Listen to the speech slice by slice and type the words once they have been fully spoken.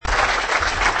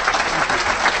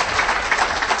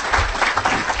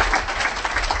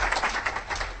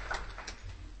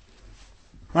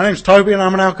My name's Toby and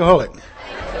I'm an alcoholic.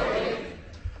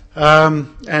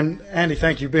 And Andy,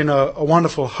 thank you. You've been a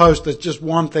wonderful host. There's just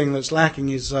one thing that's lacking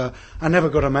is I never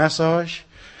got a massage.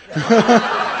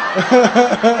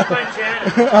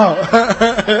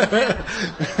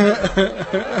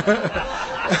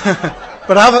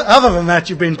 But other than that,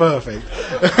 you've been perfect.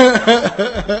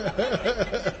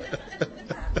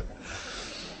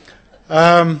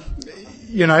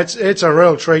 It's a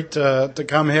real treat to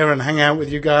come here and hang out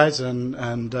with you guys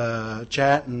and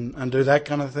chat and do that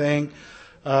kind of thing.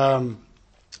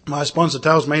 My sponsor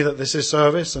tells me that this is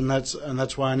service, and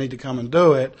that's why I need to come and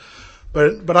do it.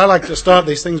 But I like to start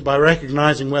these things by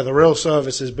recognizing where the real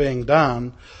service is being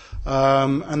done,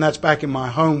 and that's back in my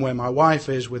home where my wife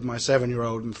is with my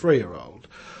 7-year-old and 3-year-old,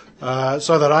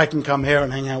 so that I can come here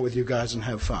and hang out with you guys and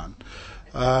have fun.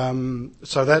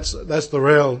 So that's the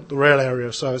real area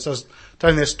of service. I was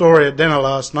telling this story at dinner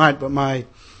last night, but my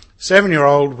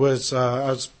 7-year-old it was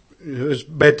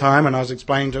bedtime, and I was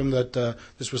explaining to him that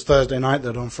this was Thursday night,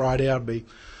 that on Friday I'd be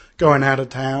going out of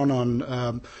town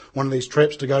on one of these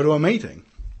trips to go to a meeting.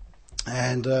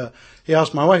 And he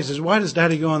asked my wife, he says, why does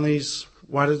Daddy go on these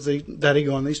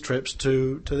trips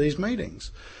to these meetings?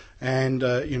 And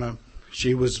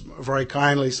she was very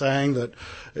kindly saying that,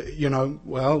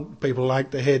 people like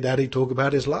to hear Daddy talk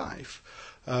about his life.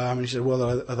 And he said,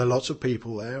 well, are there lots of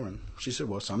people there? And she said,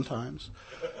 well, sometimes.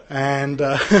 And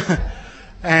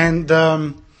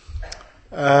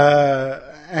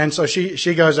and so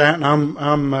she goes out, and I'm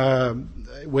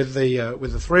with the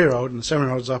 3-year-old, and the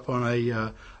 7-year-old's up on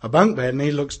a bunk bed, and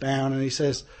he looks down and he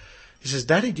says,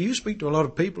 Daddy, do you speak to a lot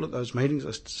of people at those meetings?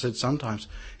 I said, sometimes.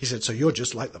 He said, so you're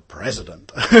just like the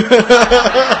president.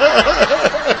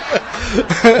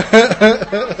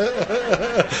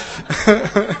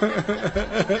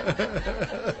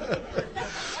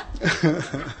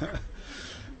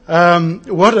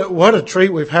 What a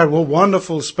treat we've had. We're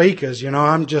wonderful speakers.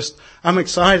 I'm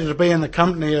excited to be in the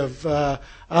company of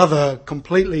other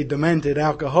completely demented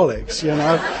alcoholics.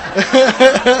 I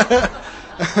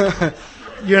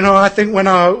think when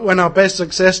our best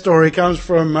success story comes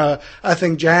from I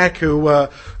think Jack, who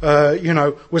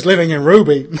was living in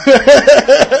Ruby.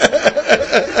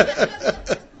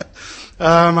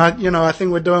 I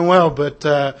think we're doing well, but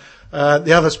the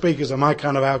other speakers are my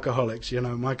kind of alcoholics,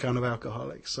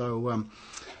 So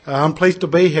I'm pleased to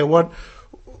be here. What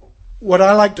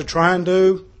I like to try and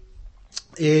do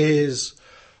is,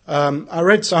 I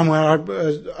read somewhere,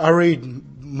 I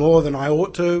read more than I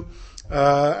ought to,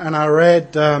 and I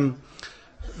read that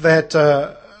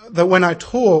when I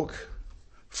talk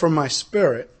from my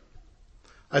spirit,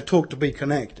 I talk to be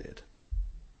connected.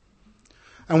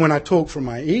 And when I talk from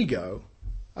my ego,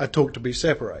 I talk to be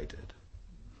separated.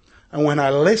 And when I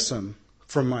listen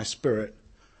from my spirit,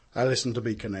 I listen to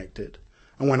be connected.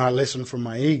 And when I listen from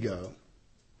my ego,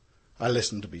 I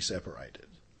listen to be separated.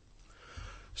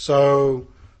 So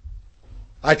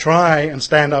I try and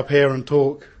stand up here and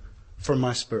talk from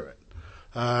my spirit.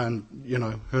 And,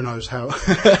 who knows how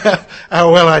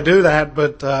how well I do that,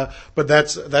 but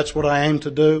that's what I aim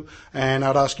to do. And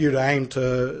I'd ask you to aim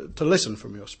to listen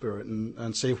from your spirit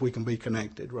and see if we can be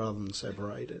connected rather than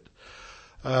separated.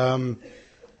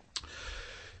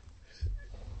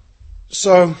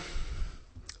 So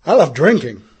I love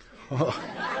drinking.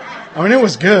 It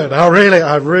was good. I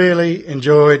really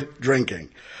enjoyed drinking.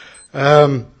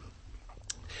 It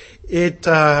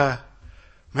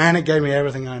gave me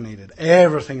everything I needed.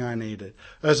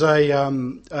 As a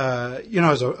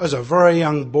very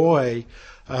young boy,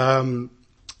 I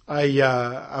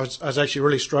was actually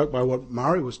really struck by what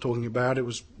Murray was talking about. It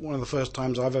was one of the first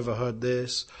times I've ever heard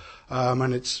this,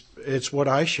 and it's what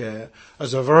I share.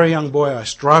 As a very young boy, I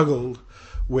struggled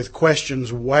with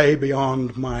questions way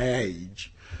beyond my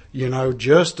age.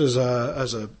 Just as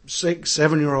a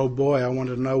 6-7-year-old boy, I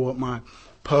wanted to know what my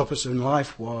purpose in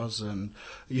life was, and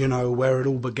where it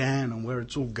all began and where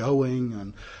it's all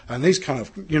going, and these kind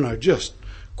of just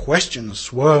questions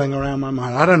swirling around my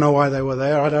mind. I don't know why they were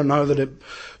there. I don't know that it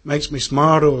makes me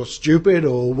smart or stupid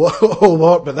or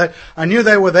what, but I knew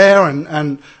they were there,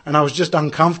 and I was just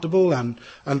uncomfortable and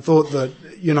thought that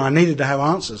I needed to have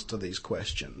answers to these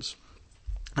questions.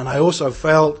 And I also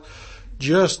felt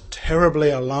just terribly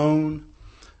alone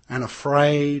and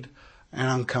afraid and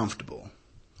uncomfortable.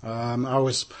 I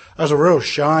was a real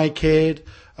shy kid,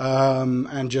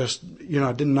 and just,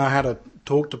 didn't know how to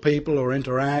talk to people or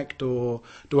interact or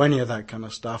do any of that kind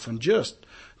of stuff, and just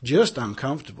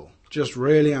uncomfortable, just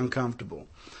really uncomfortable.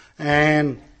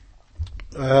 And,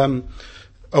 I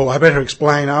better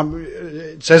explain.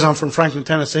 It says I'm from Franklin,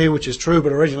 Tennessee, which is true,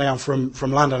 but originally I'm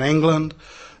from London, England.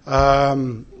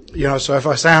 So if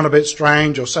I sound a bit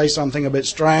strange or say something a bit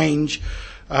strange,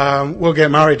 we'll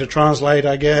get Murray to translate,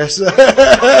 I guess.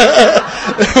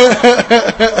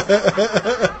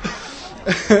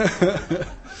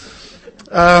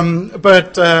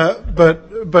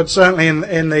 But certainly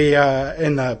in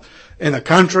the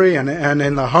country and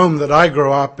in the home that I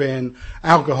grew up in,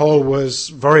 alcohol was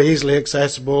very easily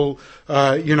accessible.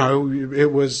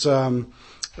 It was the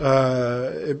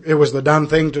done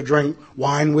thing to drink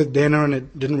wine with dinner, and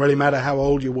it didn't really matter how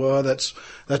old you were. That's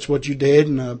what you did.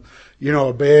 And a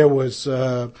beer was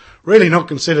really not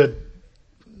considered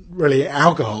really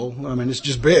alcohol. I mean, it's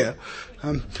just beer.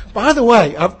 By the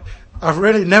way, I've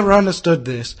really never understood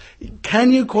this.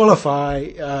 Can you qualify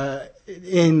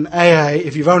in AA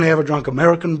if you've only ever drunk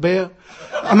American beer?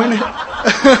 I mean,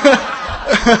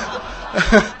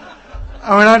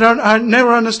 I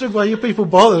never understood why you people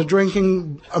bother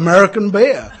drinking American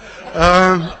beer. You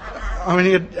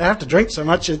have to drink so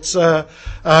much. It's like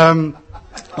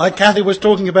Kathy was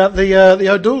talking about the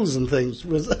O'Douls and things.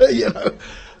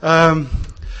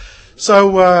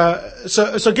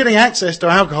 So getting access to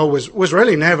alcohol was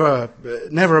really never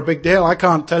a big deal. I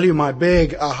can't tell you my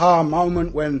big aha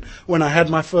moment when I had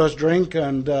my first drink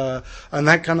and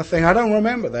that kind of thing. I don't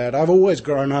remember that. I've always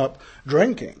grown up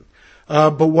drinking.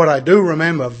 But what I do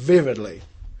remember vividly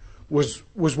was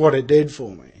what it did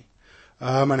for me,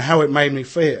 and how it made me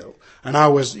feel. And I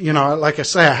was, like I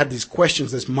say, I had these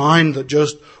questions, this mind that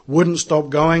just wouldn't stop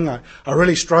going. I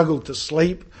really struggled to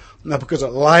sleep. Because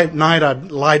at night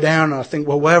I'd lie down and I think,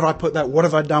 well, where have I put that? What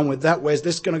have I done with that? Where's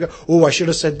this going to go? Oh, I should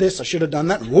have said this. I should have done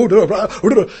that. And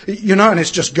it's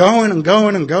just going and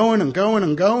going and going and going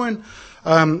and going.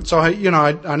 So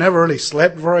I never really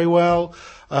slept very well.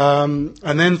 And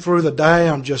then through the day,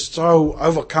 I'm just so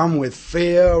overcome with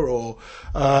fear or,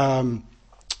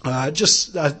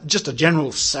 just a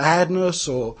general sadness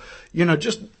or,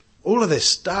 just all of this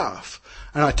stuff.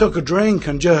 And I took a drink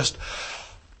and just,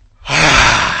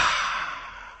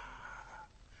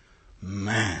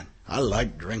 man, I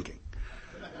like drinking.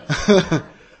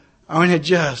 It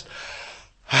just,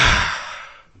 I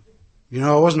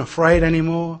wasn't afraid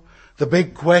anymore. The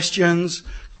big questions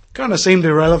kind of seemed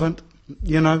irrelevant,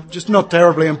 just not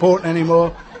terribly important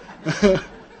anymore.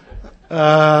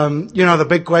 The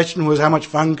big question was how much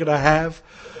fun could I have?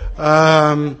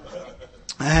 I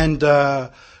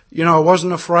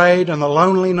wasn't afraid, and the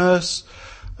loneliness,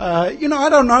 I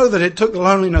don't know that it took the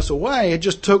loneliness away. It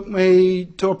just took me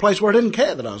to a place where I didn't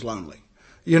care that I was lonely.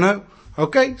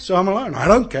 Okay, so I'm alone. I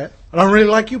don't care. I don't really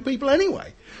like you people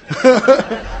anyway.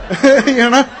 I'm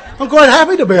quite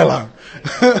happy to be alone.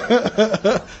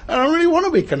 I don't really want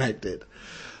to be connected.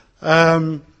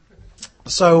 It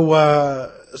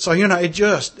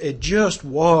just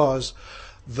was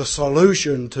the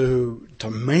solution to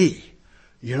me.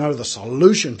 The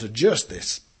solution to just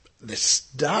this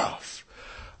stuff.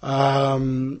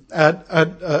 As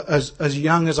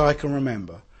young as I can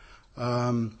remember.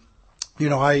 I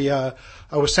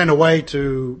was sent away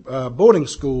to boarding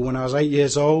school when I was 8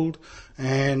 years old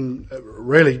and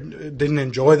really didn't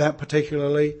enjoy that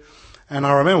particularly. And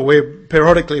I remember we'd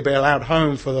periodically be allowed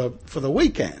home for the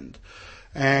weekend.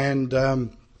 And,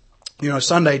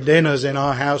 Sunday dinners in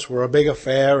our house were a big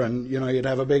affair and, you'd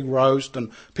have a big roast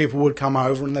and people would come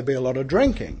over and there'd be a lot of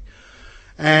drinking.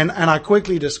 And I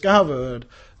quickly discovered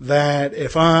that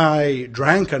if I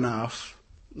drank enough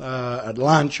at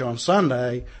lunch on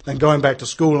Sunday, then going back to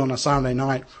school on a Sunday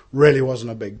night really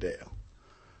wasn't a big deal.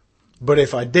 But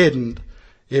if I didn't,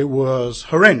 it was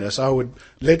horrendous. I would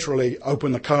literally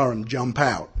open the car and jump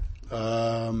out,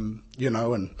 and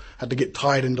had to get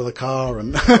tied into the car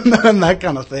and, and that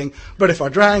kind of thing. But if I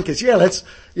drank, it's,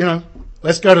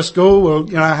 let's go to school, we'll,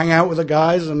 hang out with the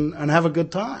guys and have a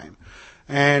good time.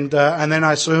 And then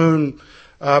I soon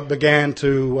began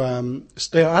to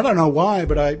steal. I don't know why,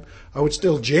 but I would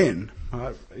steal gin.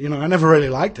 I never really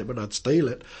liked it, but I'd steal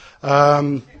it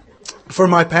from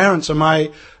my parents. And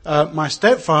my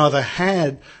stepfather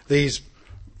had these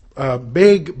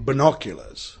big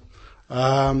binoculars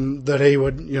that he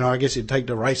would, I guess he'd take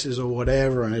to races or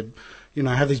whatever, and he'd,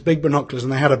 have these big binoculars,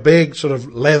 and they had a big sort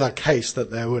of leather case that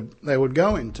they would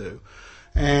go into,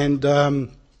 and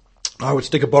I would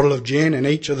stick a bottle of gin in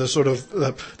each of the sort of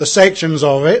the sections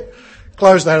of it,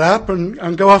 close that up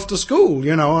and go off to school,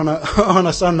 on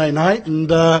a Sunday night.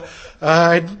 And,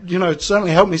 it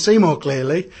certainly helped me see more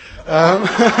clearly.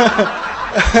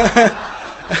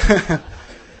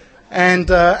 And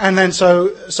then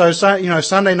so,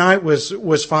 Sunday night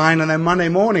was fine. And then Monday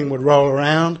morning would roll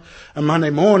around, and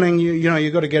Monday morning,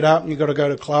 you got to get up and you got to go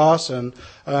to class and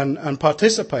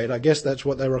participate. I guess that's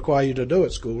what they require you to do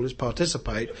at school, is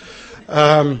participate.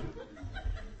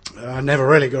 I never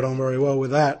really got on very well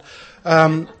with that.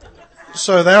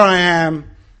 So there I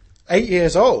am, 8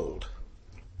 years old,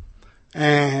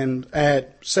 and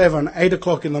at 8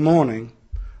 o'clock in the morning,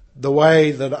 the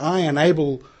way that I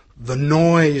enable the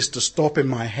noise to stop in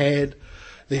my head,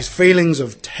 these feelings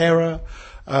of terror,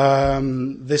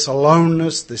 this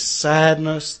aloneness, this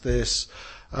sadness, this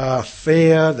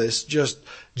fear, this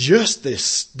just this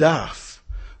stuff,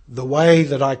 the way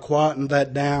that I quietened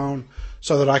that down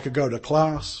so that I could go to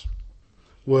class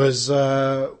was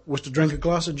to drink a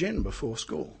glass of gin before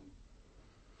school.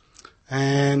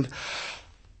 And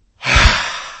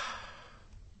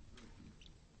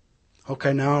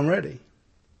okay, now I'm ready.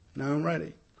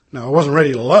 Now, I wasn't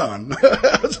ready to learn,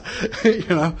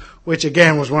 which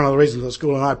again was one of the reasons that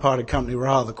school and I parted company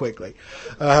rather quickly.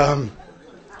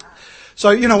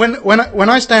 So, when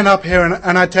I stand up here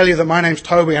and I tell you that my name's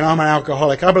Toby and I'm an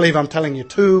alcoholic, I believe I'm telling you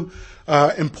two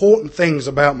important things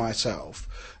about myself.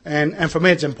 And for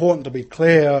me, it's important to be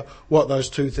clear what those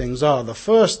two things are. The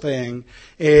first thing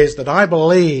is that I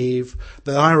believe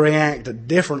that I react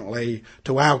differently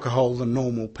to alcohol than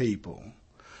normal people.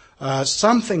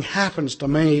 Something happens to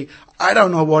me. I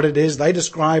don't know what it is. They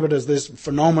describe it as this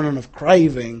phenomenon of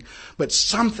craving. But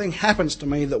something happens to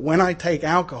me that when I take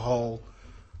alcohol,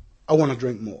 I want to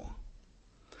drink more.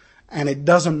 And it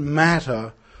doesn't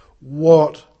matter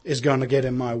what is going to get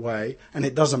in my way. And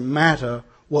it doesn't matter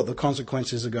what the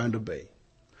consequences are going to be.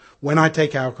 When I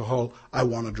take alcohol, I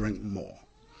want to drink more.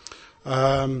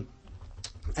 The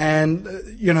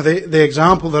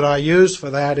example that I use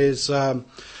for that is, I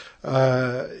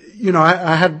had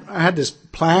this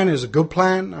plan. It was a good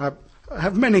plan. I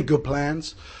have many good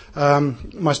plans.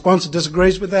 My sponsor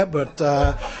disagrees with that, but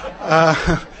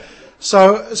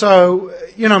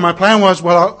my plan was,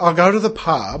 well, I'll go to the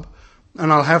pub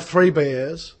and I'll have 3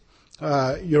 beers,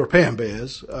 European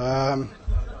beers.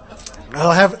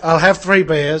 I'll have 3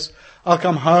 beers. I'll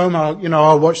come home.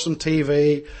 I'll watch some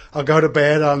TV. I'll go to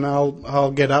bed and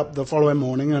I'll get up the following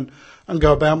morning and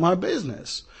go about my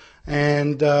business.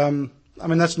 And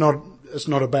it's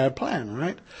not a bad plan,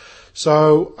 right?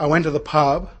 So I went to the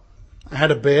pub. I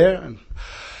had a beer and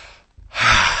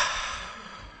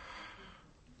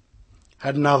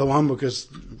had another one because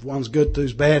if one's good,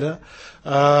 two's better.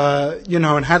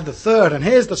 And had the third. And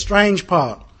here's the strange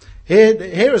part.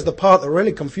 Here is the part that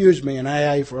really confused me in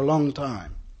AA for a long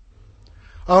time.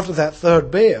 After that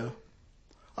third beer,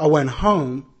 I went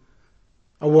home,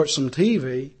 I watched some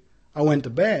TV, I went to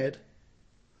bed,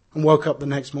 and woke up the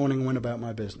next morning and went about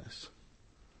my business.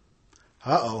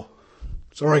 Uh-oh.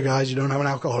 Sorry guys, you don't have an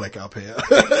alcoholic up here.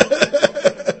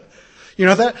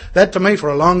 That to me for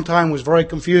a long time was very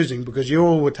confusing because you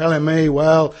all were telling me,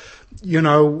 well,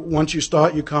 once you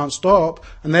start, you can't stop.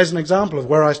 And there's an example of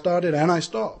where I started and I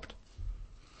stopped.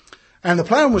 And the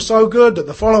plan was so good that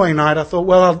the following night I thought,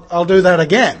 well, I'll do that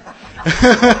again.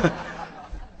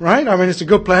 Right? It's a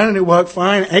good plan and it worked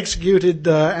fine, executed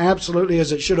absolutely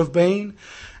as it should have been.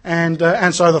 And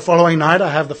so the following night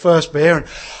I have the first beer and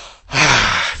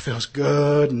it feels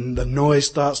good and the noise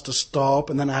starts to stop,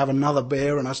 and then I have another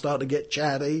beer and I start to get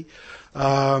chatty.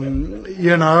 And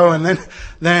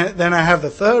then I have the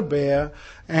third beer,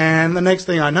 and the next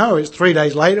thing I know is 3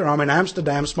 days later I'm in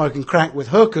Amsterdam smoking crack with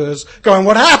hookers going,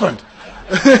 what happened?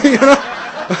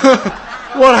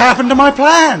 What happened to my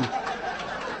plan?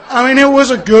 It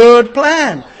was a good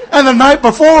plan. And the night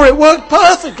before it worked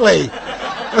perfectly.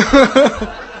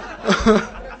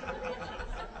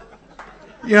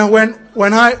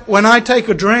 When I take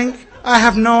a drink, I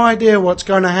have no idea what's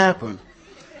going to happen.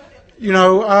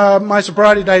 My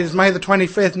sobriety date is May the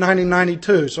 25th,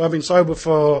 1992, so I've been sober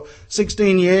for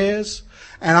 16 years,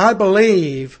 and I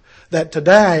believe that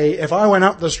today, if I went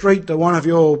up the street to one of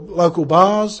your local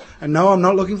bars, and no, I'm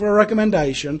not looking for a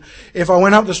recommendation, if I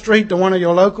went up the street to one of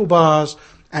your local bars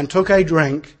and took a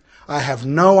drink, I have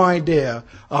no idea,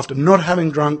 after not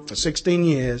having drunk for 16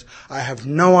 years, I have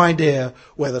no idea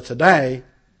whether today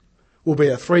will be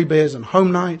a 3 beers and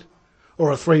home night,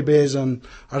 or a 3 beers and,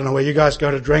 I don't know where you guys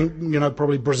go to drink,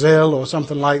 probably Brazil or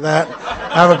something like that.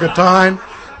 Have a good time.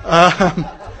 But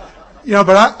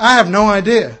I have no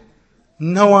idea.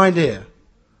 No idea.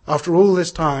 After all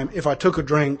this time, if I took a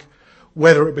drink,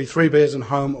 whether it be 3 beers and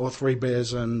home or 3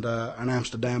 beers and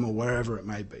Amsterdam or wherever it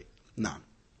may be. None.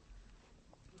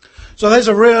 So there's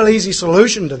a real easy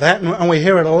solution to that, and we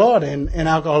hear it a lot in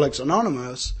Alcoholics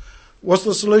Anonymous. What's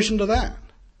the solution to that?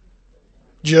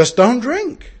 Just don't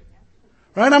drink.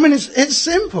 Right? It's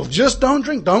simple. Just don't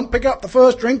drink. Don't pick up the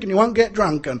first drink and you won't get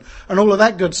drunk and all of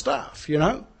that good stuff,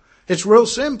 It's real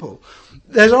simple.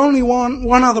 There's only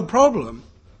one other problem.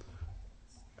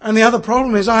 And the other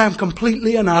problem is I am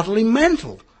completely and utterly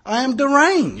mental I am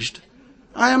deranged.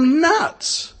 I am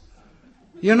nuts.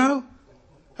 You know?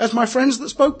 As my friends that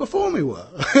spoke before me were.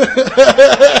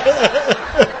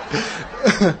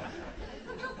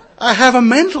 I have a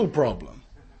mental problem.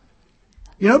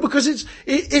 You know, because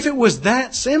if it was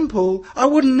that simple, I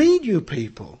wouldn't need you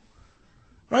people.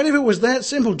 Right? If it was that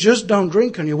simple, just don't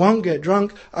drink and you won't get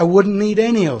drunk, I wouldn't need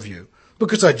any of you.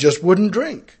 Because I just wouldn't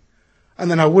drink.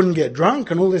 And then I wouldn't get drunk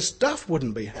and all this stuff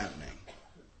wouldn't be happening.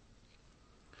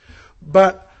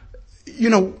 But, you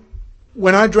know,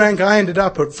 when I drank, I ended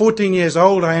up at 14 years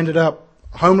old, I ended up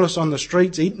homeless on the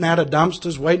streets, eating out of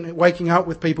dumpsters, waking up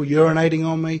with people urinating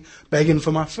on me, begging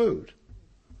for my food.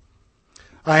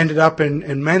 I ended up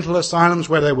in mental asylums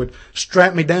where they would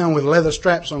strap me down with leather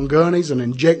straps on gurneys and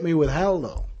inject me with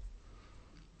Haldol.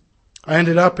 I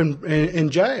ended up in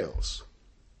jails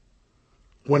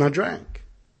when I drank.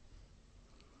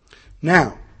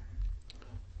 Now,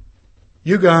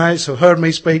 you guys have heard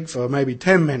me speak for maybe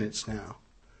 10 minutes now,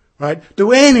 right?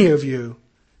 Do any of you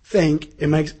think it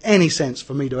makes any sense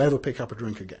for me to ever pick up a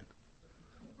drink again?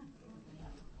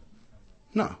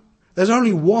 No. There's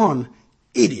only one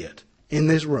idiot in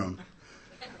this room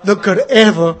that could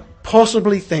ever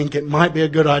possibly think it might be a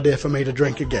good idea for me to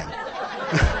drink again.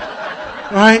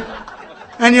 Right?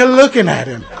 And you're looking at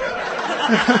him.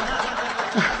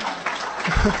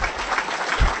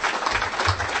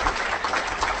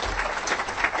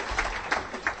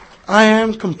 I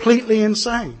am completely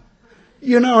insane.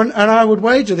 You know, and I would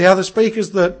wager the other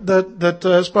speakers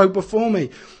that spoke before me,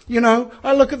 you know,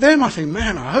 I look at them, I think,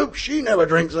 man, I hope she never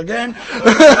drinks again.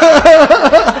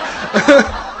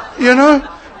 You know,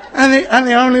 and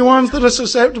the only ones that are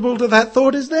susceptible to that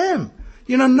thought is them.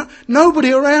 You know,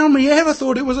 nobody around me ever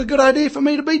thought it was a good idea for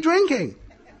me to be drinking.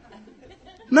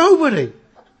 Nobody.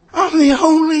 I'm the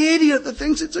only idiot that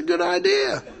thinks it's a good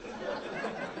idea.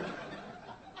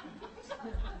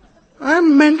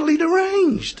 I'm mentally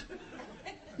deranged.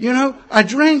 You know, I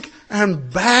drink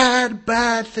and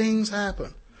bad things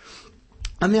happen.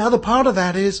 And the other part of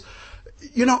that is,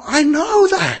 you know, I know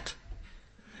that.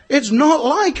 It's not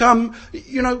like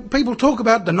you know, people talk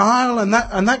about denial and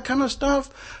that kind of stuff.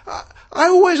 I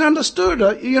always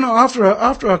understood, you know, after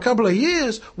a couple of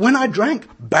years, when I drank,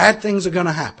 bad things are going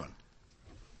to happen.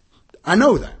 I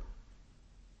know that.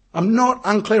 I'm not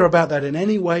unclear about that in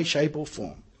any way, shape or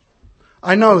form.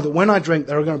 I know that when I drink,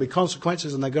 there are going to be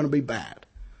consequences and they're going to be bad.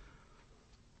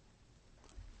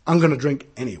 I'm going to drink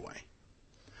anyway.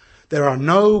 There are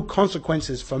no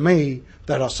consequences for me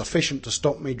that are sufficient to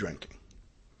stop me drinking.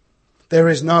 There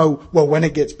is no, well, when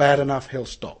it gets bad enough, he'll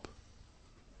stop.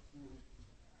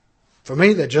 For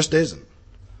me, there just isn't.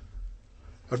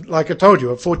 Like I told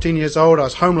you, at 14 years old, I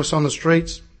was homeless on the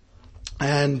streets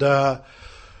and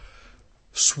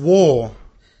swore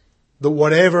that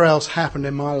whatever else happened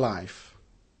in my life,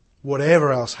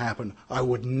 whatever else happened, I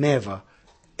would never,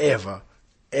 ever,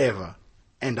 ever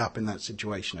end up in that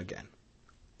situation again.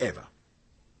 Ever.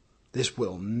 This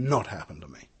will not happen to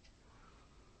me.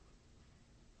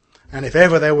 And if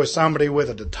ever there was somebody with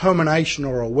a determination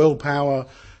or a willpower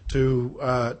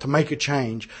to make a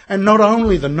change, and not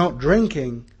only the not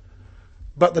drinking,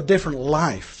 but the different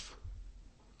life.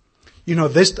 You know,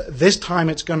 this time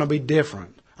it's going to be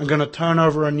different. I'm going to turn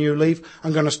over a new leaf.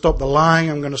 I'm going to stop the lying.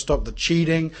 I'm going to stop the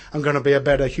cheating. I'm going to be a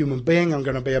better human being. I'm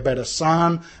going to be a better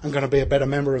son. I'm going to be a better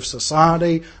member of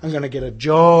society. I'm going to get a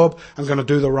job. I'm going to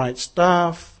do the right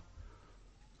stuff.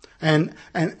 And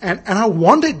I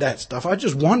wanted that stuff. I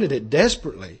just wanted it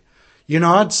desperately. You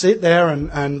know, I'd sit there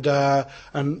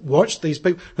and watch these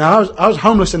people. Now, I was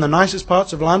homeless in the nicest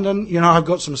parts of London. You know, I've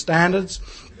got some standards.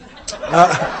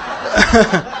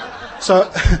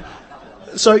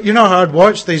 So, you know, I'd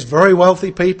watch these very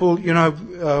wealthy people, you know,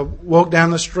 walk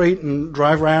down the street and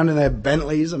drive around in their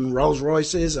Bentleys and Rolls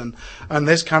Royces and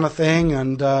this kind of thing.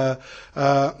 And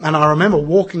I remember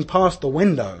walking past the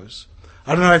windows.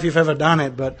 I don't know if you've ever done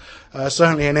it, but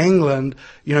certainly in England,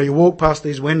 you know, you walk past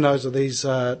these windows of these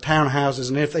townhouses,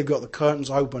 and if they've got the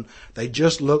curtains open, they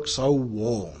just look so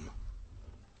warm.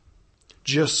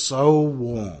 Just so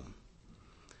warm.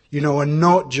 You know, and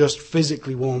not just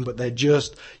physically warm, but they're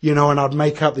just, you know, and I'd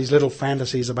make up these little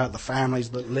fantasies about the families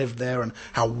that lived there and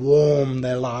how warm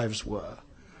their lives were.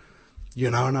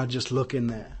 You know, and I'd just look in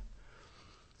there.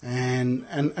 And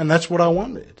that's what I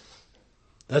wanted.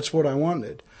 That's what I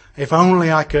wanted. If only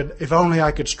I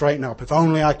could straighten up. If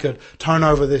only I could turn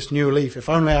over this new leaf. If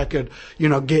only I could, you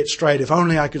know, get straight. If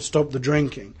only I could stop the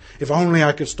drinking. If only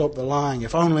I could stop the lying.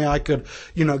 If only I could,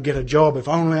 you know, get a job. If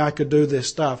only I could do this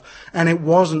stuff. And it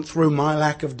wasn't through my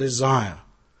lack of desire.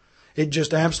 It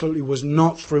just absolutely was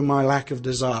not through my lack of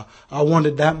desire. I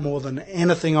wanted that more than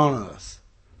anything on earth.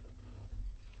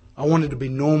 I wanted to be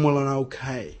normal and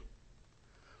okay.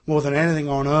 More than anything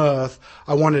on earth,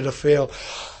 I wanted to feel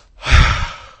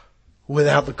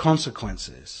without the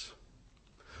consequences.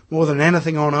 More than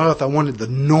anything on earth, I wanted the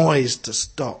noise to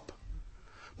stop.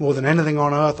 More than anything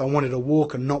on earth, I wanted to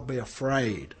walk and not be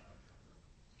afraid.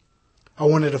 I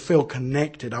wanted to feel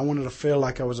connected. I wanted to feel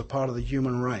like I was a part of the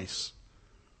human race.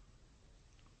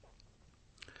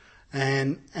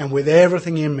 And with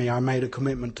everything in me, I made a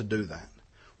commitment to do that.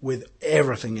 With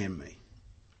everything in me.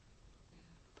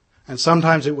 And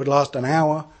sometimes it would last an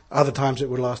hour, other times it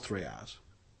would last 3 hours.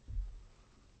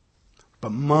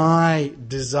 But my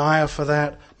desire for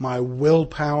that, my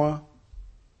willpower,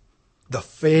 the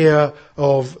fear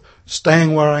of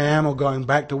staying where I am or going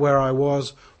back to where I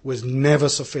was never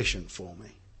sufficient for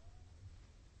me.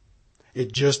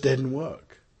 It just didn't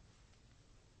work.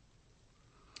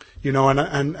 You know,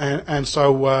 and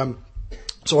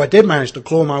so I did manage to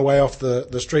claw my way off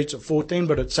the streets at 14,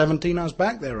 but at 17 I was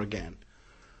back there again.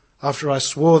 After I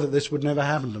swore that this would never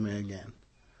happen to me again.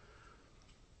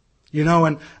 You know,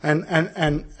 and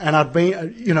I'd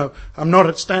been, you know, I'm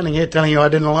not standing here telling you I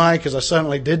didn't lie, because I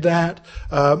certainly did that,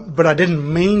 but I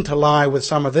didn't mean to lie with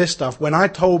some of this stuff. When I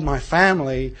told my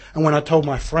family and when I told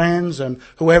my friends and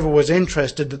whoever was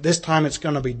interested that this time it's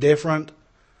going to be different,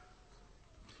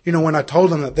 you know, when I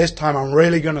told them that this time I'm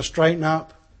really going to straighten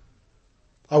up,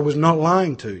 I was not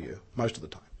lying to you most of the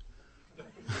time.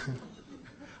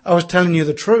 I was telling you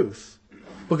the truth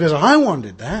because I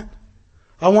wanted that.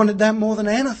 I wanted that more than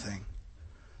anything.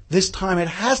 This time it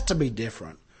has to be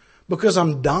different because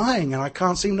I'm dying and I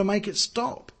can't seem to make it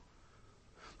stop.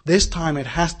 This time it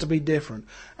has to be different,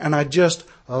 and I just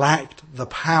lacked the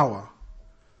power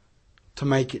to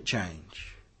make it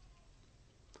change.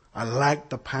 I lacked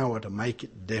the power to make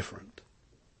it different.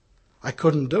 I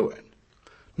couldn't do it.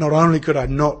 Not only could I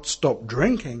not stop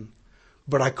drinking,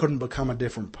 but I couldn't become a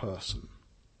different person.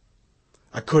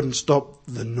 I couldn't stop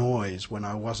the noise when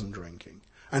I wasn't drinking.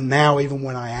 And now even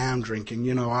when I am drinking,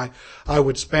 you know, I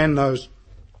would spend those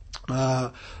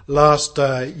last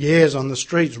years on the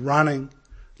streets running,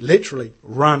 literally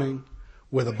running,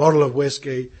 with a bottle of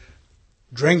whiskey,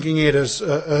 drinking it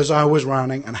as I was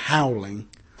running and howling.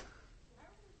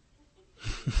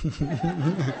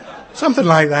 Something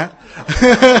like that.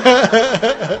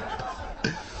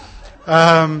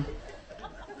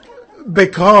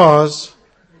 Because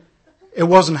it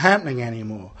wasn't happening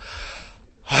anymore.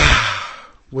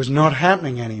 Was not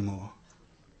happening anymore.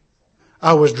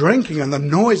 I was drinking and the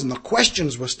noise and the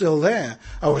questions were still there.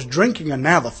 I was drinking and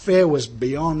now the fear was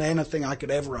beyond anything I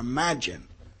could ever imagine.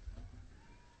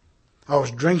 I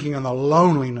was drinking and the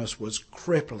loneliness was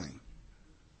crippling.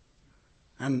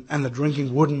 And the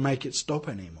drinking wouldn't make it stop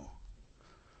anymore.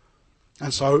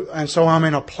 And so I'm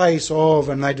in a place of,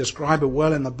 and they describe it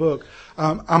well in the book,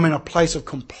 I'm in a place of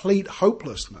complete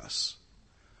hopelessness.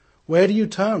 Where do you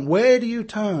turn? Where do you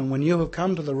turn when you have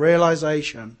come to the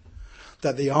realization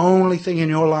that the only thing in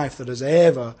your life that has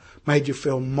ever made you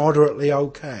feel moderately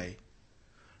okay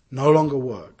no longer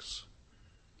works?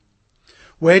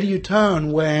 Where do you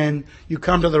turn when you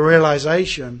come to the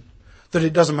realization that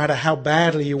it doesn't matter how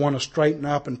badly you want to straighten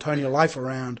up and turn your life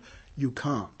around, you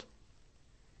can't?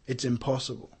 It's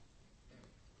impossible.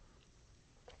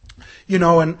 You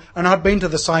know, and I'd been to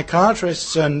the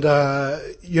psychiatrists and,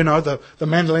 you know, the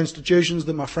mental institutions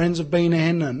that my friends have been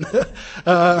in and,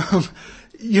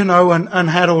 you know, and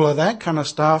had all of that kind of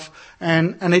stuff,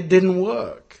 and it didn't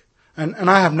work. And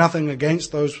I have nothing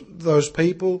against those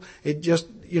people. It just,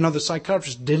 you know, the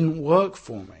psychiatrist didn't work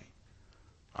for me.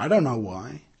 I don't know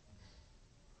why.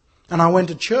 And I went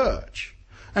to church.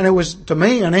 And it was, to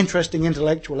me, an interesting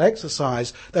intellectual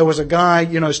exercise. There was a guy,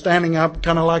 you know, standing up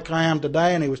kind of like I am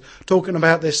today, and he was talking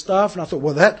about this stuff, and I thought,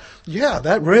 well, that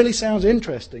really sounds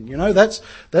interesting. You know,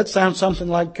 that sounds something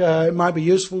like it might be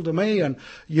useful to me, and,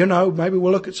 you know, maybe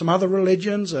we'll look at some other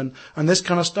religions and this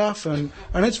kind of stuff, and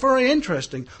it's very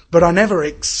interesting. But I never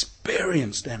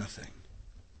experienced anything.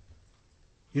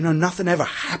 You know, nothing ever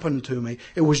happened to me.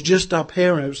 It was just up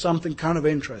here, and it was something kind of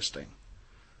interesting.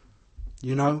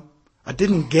 You know? I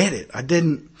didn't get it. I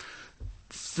didn't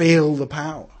feel the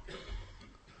power.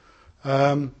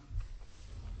 The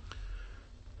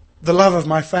love of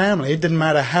my family, it didn't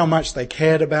matter how much they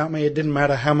cared about me. It didn't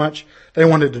matter how much they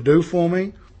wanted to do for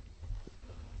me.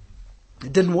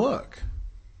 It didn't work.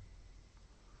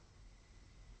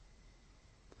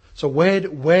 So where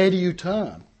do you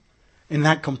turn in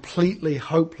that completely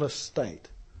hopeless state?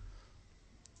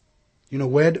 You know,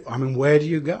 where do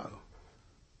you go?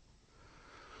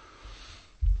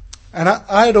 And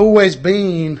I had always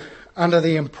been under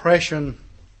the impression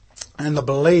and the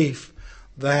belief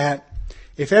that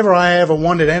if I ever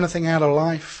wanted anything out of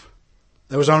life,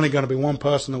 There was only going to be one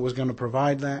person that was going to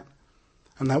provide that,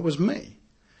 and that was me.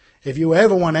 If you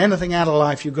ever want anything out of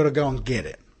life, you've got to go and get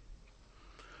it.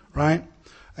 Right?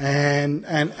 And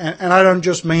I don't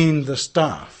just mean the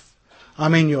stuff. I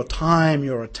mean your time,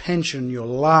 your attention, your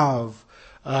love,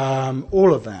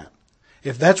 all of that.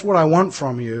 If that's what I want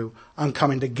from you, I'm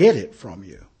coming to get it from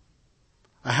you.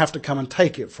 I have to come and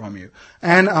take it from you.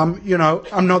 And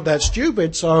I'm not that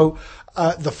stupid, so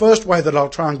the first way that I'll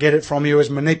try and get it from you is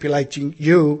manipulating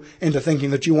you into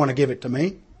thinking that you want to give it to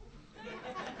me.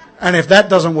 And if that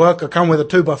doesn't work, I'll come with a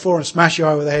 2x4 and smash you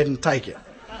over the head and take it.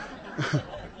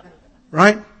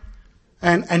 Right?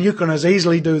 And you can as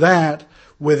easily do that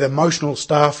with emotional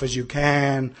stuff as you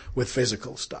can with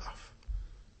physical stuff.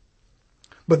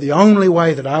 But the only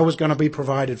way that I was going to be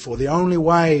provided for, the only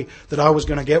way that I was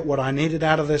going to get what I needed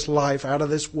out of this life, out of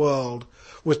this world,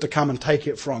 was to come and take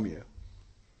it from you.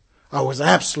 I was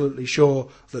absolutely sure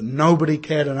that nobody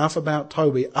cared enough about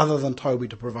Toby other than Toby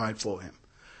to provide for him.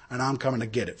 And I'm coming to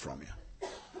get it from you.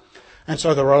 And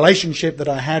so the relationship that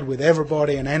I had with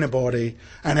everybody and anybody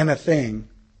and anything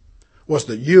was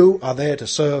that you are there to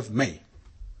serve me.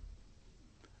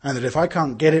 And that if I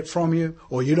can't get it from you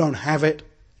or you don't have it,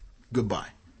 goodbye.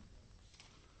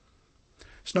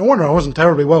 It's no wonder I wasn't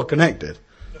terribly well connected.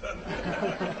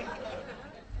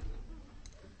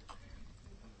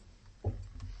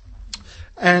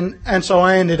 And so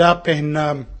I ended up in,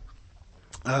 I'd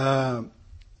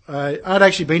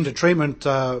actually been to treatment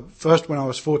first when I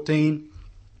was 14,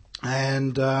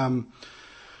 and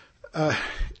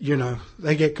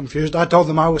they get confused. I told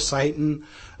them I was Satan.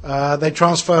 They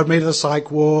transferred me to the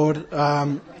psych ward.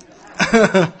 I'm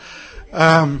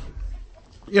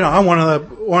one of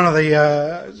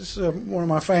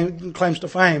my claims to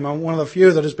fame. I'm one of the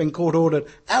few that has been court ordered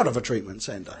out of a treatment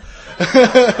centre.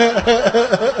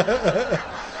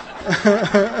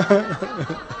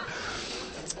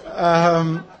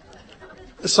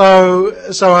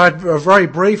 So I very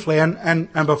briefly,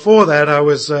 and before that, I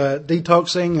was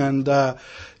detoxing, and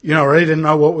really didn't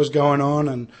know what was going on,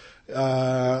 and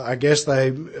I guess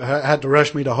they had to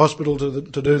rush me to hospital to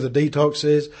do the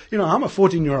detoxes. I'm a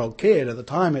 14-year-old kid. At the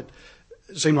time, it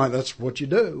seemed like that's what you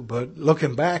do. But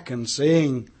looking back and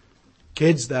seeing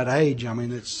kids that age, I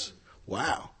mean, it's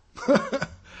wow.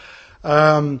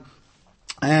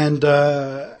 And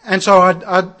so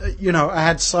I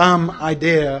had some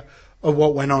idea of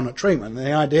what went on at treatment.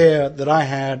 The idea that I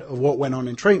had of what went on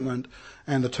in treatment,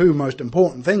 and the two most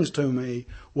important things to me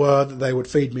were that they would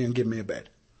feed me and give me a bed.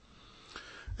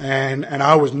 And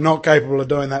I was not capable of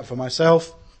doing that for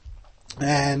myself.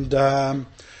 And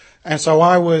so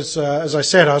I was, as I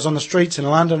said, I was on the streets in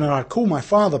London, and I'd call my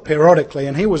father periodically,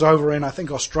 and he was over in, I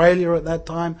think, Australia at that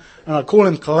time, and I'd call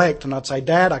him collect, and I'd say,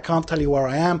 Dad, I can't tell you where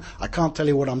I am, I can't tell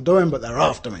you what I'm doing, but they're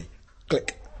after me.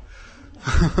 Click.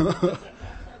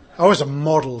 I was a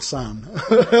model son.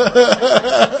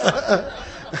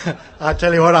 I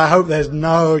tell you what, I hope there's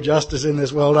no justice in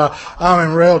this world. I'm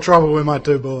in real trouble with my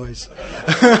two boys.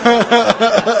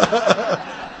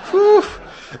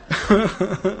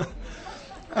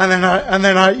 And then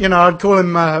I'd call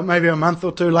him maybe a month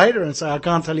or two later and say, I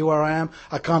can't tell you where I am,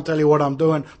 I can't tell you what I'm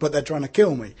doing, but they're trying to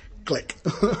kill me. Click.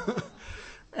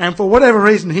 And for whatever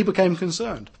reason, he became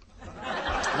concerned.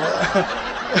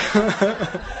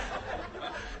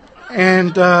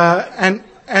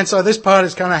 And so this part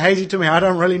is kind of hazy to me. I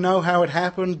don't really know how it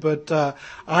happened, but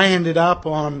I ended up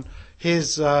on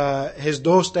his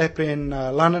doorstep in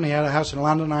London. He had a house in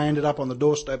London. I ended up on the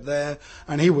doorstep there,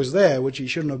 and he was there, which he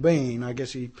shouldn't have been. I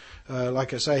guess he,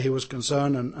 like I say, he was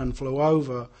concerned and flew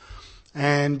over.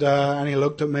 And he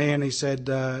looked at me and he said,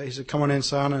 "Come on in,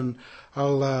 son, and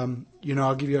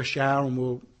I'll give you a shower, and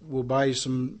we'll buy you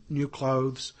some new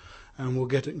clothes, and we'll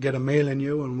get a meal in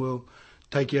you, and we'll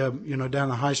take you, down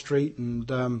the high street and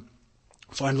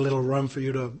find a little room for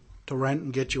you to rent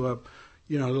and get you a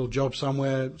little job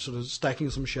somewhere, sort of stacking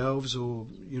some shelves or,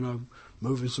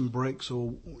 moving some bricks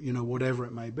or, whatever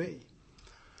it may be."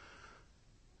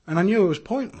 And I knew it was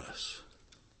pointless.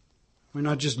 I mean,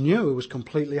 I just knew it was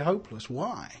completely hopeless.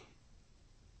 Why?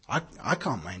 I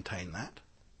can't maintain that.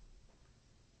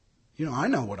 I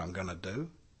know what I'm going to do.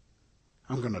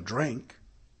 I'm going to drink,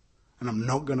 and I'm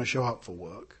not going to show up for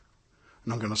work.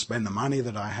 And I'm going to spend the money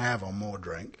that I have on more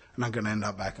drink, and I'm going to end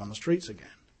up back on the streets again.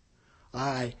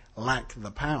 I lack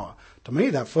the power. To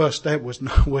me, that first step was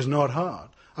not hard.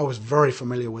 I was very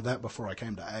familiar with that before I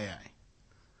came to AA.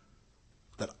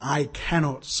 That I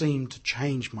cannot seem to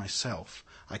change myself.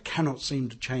 I cannot seem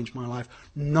to change my life,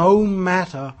 no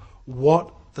matter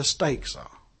what the stakes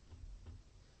are.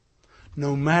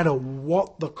 No matter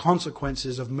what the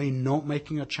consequences of me not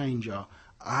making a change are,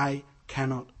 I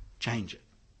cannot change it.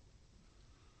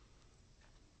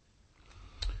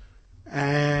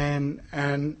 And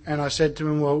I said to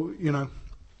him, well,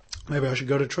 maybe I should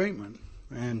go to treatment.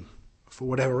 And for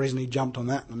whatever reason, he jumped on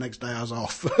that, and the next day I was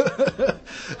off.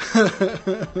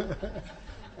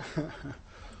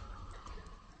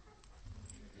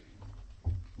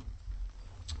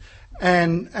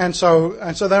 And so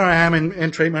there I am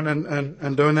in treatment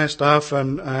and doing that stuff,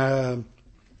 and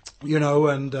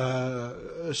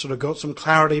sort of got some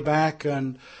clarity back,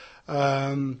 and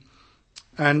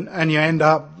you end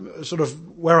up sort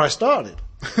of where I started.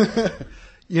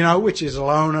 Which is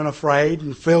alone and afraid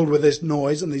and filled with this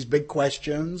noise and these big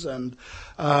questions, and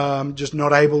just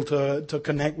not able to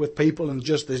connect with people, and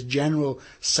just this general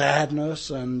sadness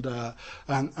and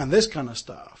this kind of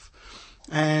stuff.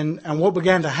 And what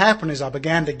began to happen is I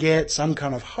began to get some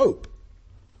kind of hope.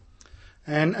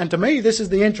 And to me, this is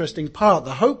the interesting part.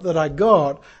 The hope that I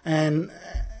got, and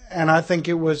I think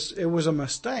it was a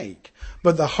mistake,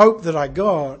 but the hope that I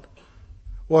got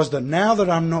was that now that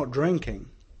I'm not drinking,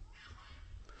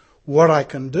 what I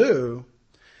can do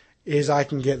is I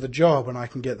can get the job, and I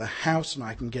can get the house, and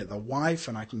I can get the wife,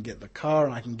 and I can get the car,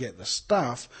 and I can get the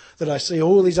stuff that I see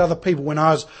all these other people when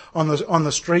I was on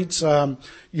the streets, in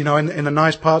the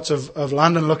nice parts of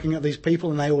London, looking at these people,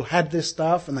 and they all had this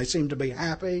stuff, and they seemed to be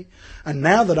happy. And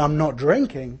now that I'm not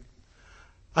drinking,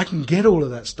 I can get all of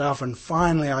that stuff, and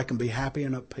finally I can be happy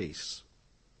and at peace.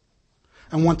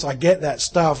 And once I get that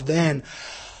stuff, then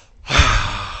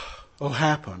it'll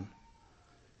happen.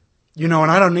 And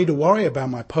I don't need to worry about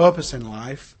my purpose in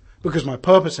life, because my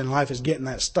purpose in life is getting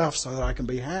that stuff so that I can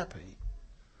be happy.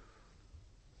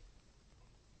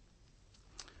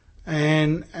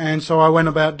 And so I went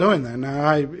about doing that. Now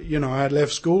I had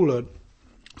left school at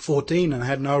 14 and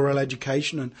had no real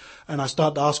education, and I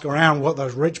started to ask around what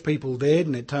those rich people did,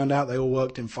 and it turned out they all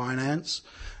worked in finance.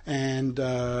 And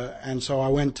so I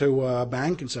went to a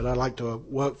bank and said, I'd like to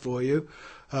work for you.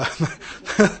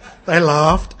 They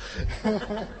laughed.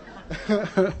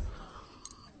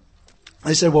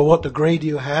 They said, well, what degree do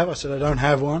you have? I said, I don't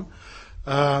have one.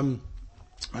 And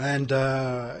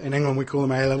in England we call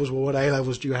them A-levels. Well, what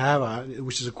A-levels do you have?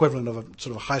 Which is equivalent of a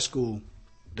sort of high school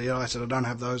deal. I said, I don't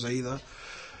have those either.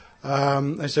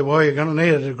 They said, well, you're going to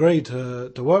need a degree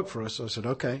to work for us. So I said,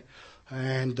 okay.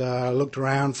 And looked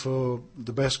around for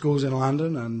the best schools in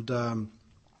London, and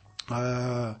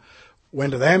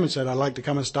went to them and said, I'd like to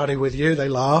come and study with you. They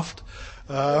laughed.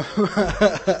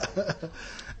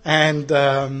 And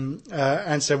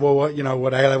said, well,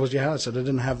 what A-levels do you have? I said, I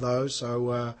didn't have those.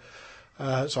 So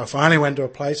I finally went to a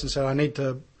place and said, I need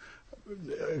the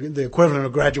equivalent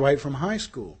of graduate from high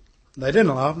school. They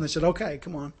didn't laugh, and they said, okay,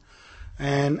 come on.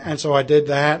 And so I did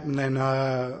that, and then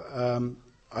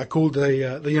I called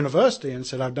the university and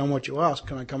said, I've done what you asked.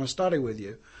 Can I come and study with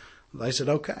you? They said,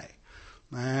 okay.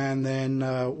 And then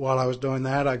while I was doing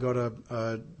that, I got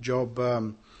a job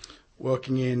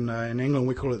working in England.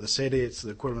 We call it the City. It's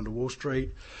the equivalent of Wall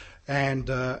Street. And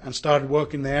started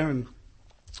working there, and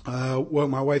worked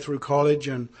my way through college,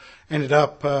 and ended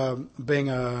up being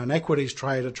an equities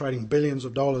trader, trading billions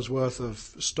of dollars worth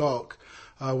of stock.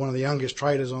 One of the youngest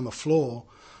traders on the floor.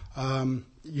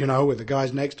 With the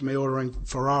guys next to me ordering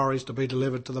Ferraris to be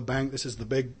delivered to the bank. This is the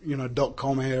big,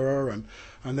 .com era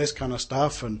and this kind of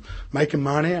stuff, and making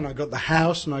money. And I got the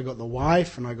house, and I got the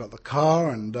wife, and I got the car,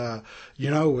 and,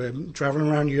 we're traveling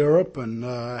around Europe and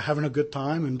having a good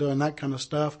time and doing that kind of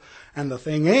stuff. And the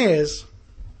thing is,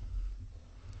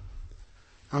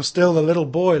 I'm still the little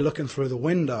boy looking through the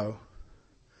window,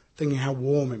 thinking how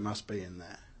warm it must be in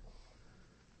there.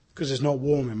 Because it's not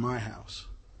warm in my house.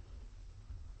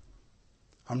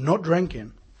 I'm not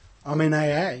drinking. I'm in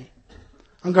AA.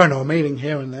 I'm going to a meeting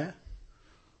here and there.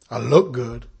 I look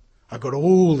good. I got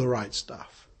all the right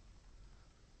stuff.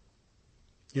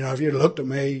 If you'd looked at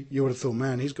me, you would have thought,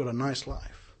 man, he's got a nice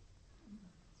life.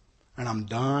 And I'm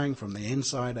dying from the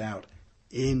inside out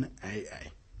in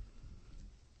AA.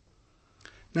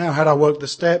 Now, had I worked the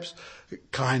steps?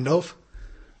 Kind of.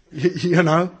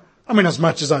 As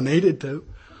much as I needed to.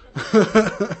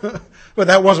 But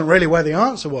that wasn't really where the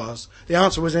answer was. The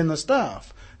answer was in the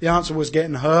stuff. The answer was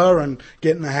getting her and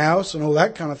getting the house and all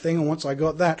that kind of thing. And once I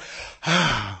got that,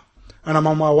 and I'm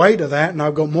on my way to that, and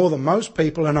I've got more than most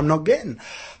people, and I'm not getting,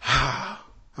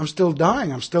 I'm still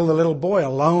dying. I'm still the little boy,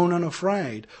 alone and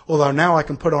afraid. Although now I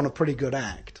can put on a pretty good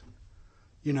act.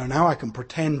 Now I can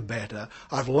pretend better.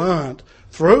 I've learned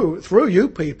through you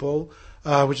people,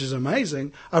 which is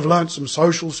amazing. I've learned some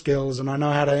social skills, and I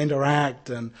know how to interact,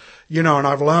 and and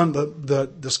I've learned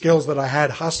that the skills that I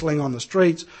had hustling on the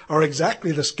streets are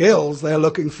exactly the skills they're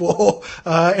looking for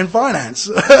in finance.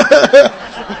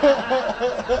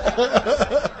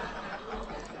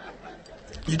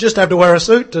 You just have to wear a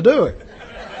suit to do it.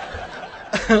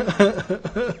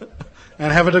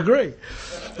 And have a degree.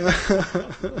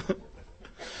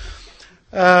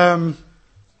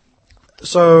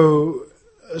 So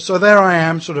there I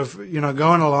am, sort of,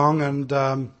 going along, and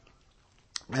I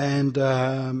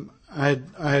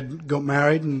had got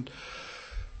married, and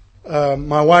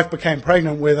my wife became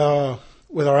pregnant with our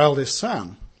eldest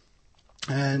son,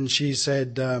 and she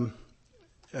said,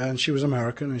 and she was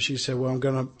American, and she said, "Well, I'm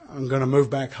gonna move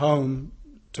back home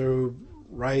to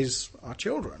raise our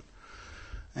children."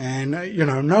 And,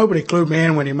 nobody clued me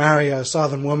in when you marry a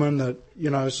Southern woman that,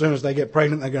 as soon as they get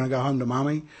pregnant, they're going to go home to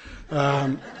Mummy.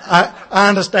 I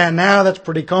understand now that's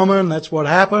pretty common. That's what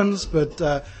happens.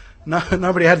 But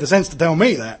nobody had the sense to tell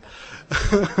me that.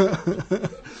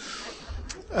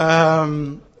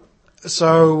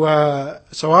 So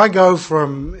I go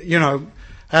from,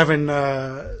 having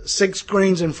 6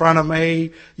 screens in front of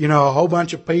me, a whole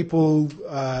bunch of people,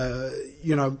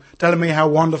 telling me how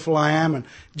wonderful I am, and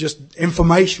just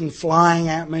information flying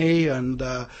at me, and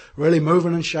really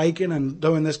moving and shaking and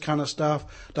doing this kind of stuff,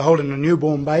 to holding a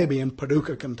newborn baby in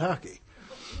Paducah, Kentucky.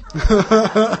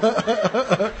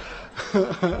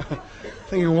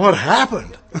 Thinking, what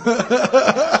happened?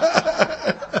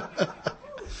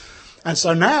 And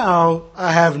so now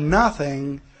I have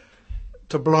nothing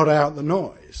to blot out the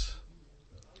noise.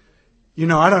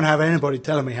 I don't have anybody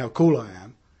telling me how cool I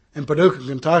am. In Paducah,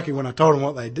 Kentucky, when I told them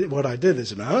what I did, they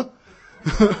said, "Huh?"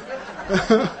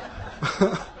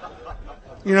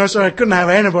 So I couldn't have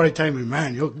anybody telling me,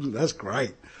 "Man, that's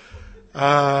great."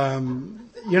 No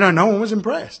one was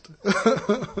impressed,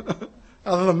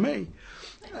 other than me.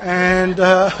 And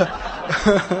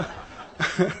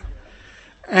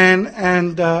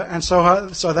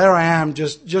so there I am,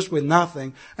 just with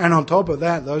nothing. And on top of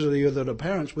that, those of you that are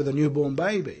parents with a newborn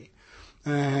baby.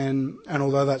 And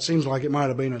although that seems like it might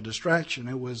have been a distraction,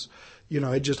 it was,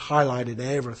 it just highlighted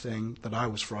everything that I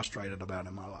was frustrated about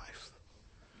in my life.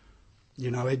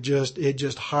 It just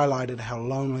highlighted how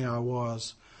lonely I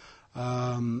was,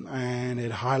 and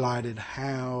it highlighted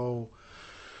how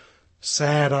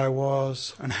sad I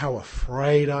was, and how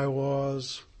afraid I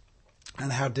was,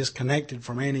 and how disconnected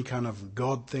from any kind of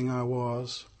God thing I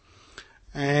was.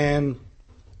 And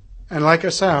like I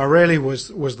say, I really was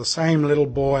the same little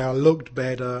boy. I looked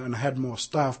better and had more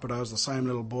stuff, but I was the same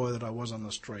little boy that I was on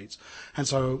the streets. And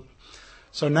so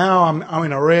now I'm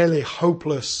in a really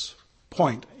hopeless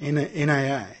point in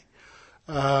AA.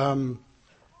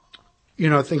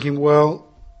 Thinking,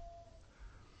 well,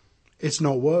 it's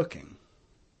not working.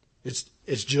 It's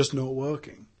just not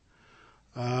working.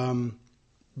 The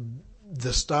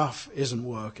stuff isn't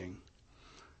working.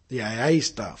 The AA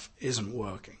stuff isn't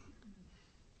working.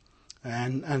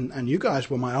 And you guys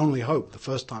were my only hope the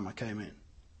first time I came in.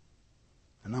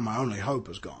 And now my only hope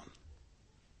is gone.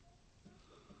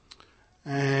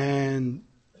 And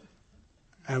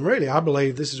really, I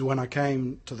believe this is when I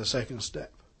came to the second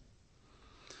step,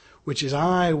 which is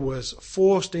I was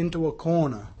forced into a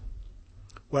corner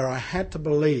where I had to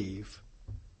believe,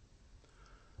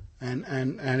 and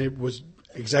it was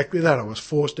exactly that. I was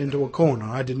forced into a corner.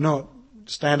 I did not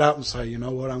stand up and say, "You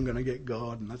know what, I'm going to get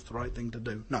God, and that's the right thing to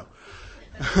do." No.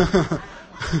 I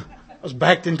was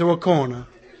backed into a corner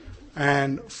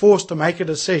and forced to make a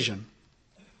decision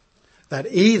that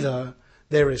either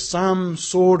there is some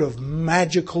sort of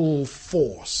magical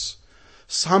force,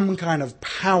 some kind of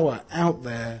power out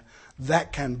there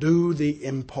that can do the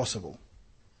impossible,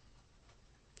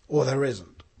 or there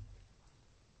isn't.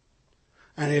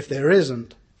 And if there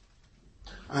isn't,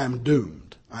 I am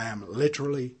doomed. I am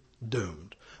literally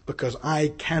doomed, because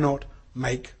I cannot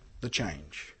make the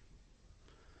change.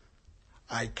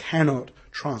 I cannot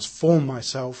transform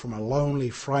myself from a lonely,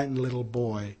 frightened little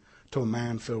boy to a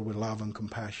man filled with love and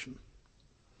compassion.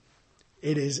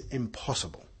 It is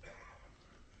impossible.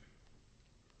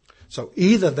 So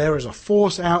either there is a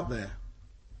force out there,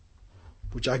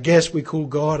 which I guess we call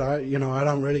God. I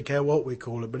don't really care what we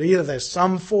call it, but either there's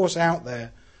some force out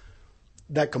there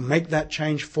that can make that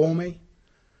change for me,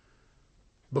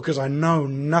 because I know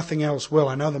nothing else will.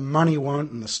 I know the money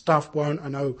won't, and the stuff won't. I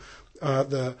know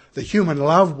the human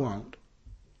love won't.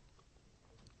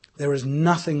 There is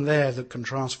nothing there that can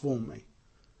transform me.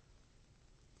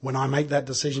 When I make that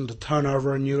decision to turn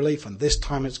over a new leaf, and this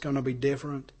time it's going to be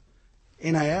different,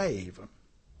 in AA even,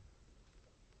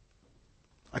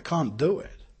 I can't do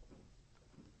it.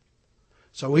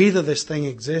 So either this thing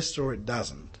exists or it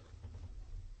doesn't.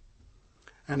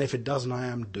 And if it doesn't, I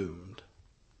am doomed.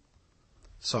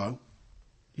 So,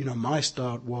 my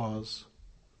start was,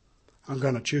 I'm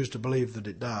going to choose to believe that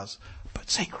it does. But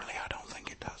secretly, I don't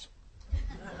think it does.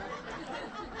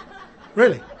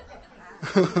 Really.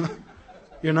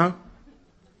 You know?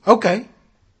 Okay.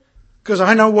 Because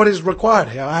I know what is required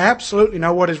here. I absolutely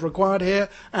know what is required here,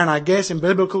 and I guess in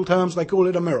biblical terms they call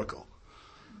it a miracle.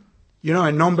 You know,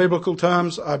 in non-biblical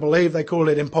terms, I believe they call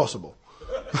it impossible.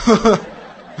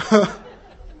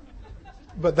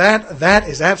 But that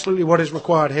is absolutely what is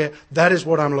required here. That is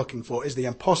what I'm looking for, is the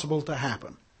impossible to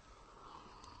happen.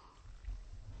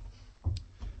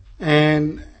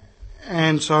 And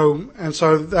so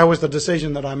that was the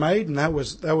decision that I made, and that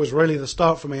was really the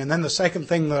start for me. And then the second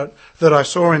thing that I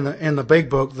saw in the big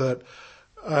book that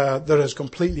has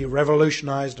completely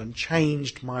revolutionized and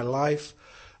changed my life.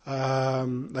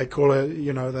 They call it,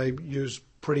 they use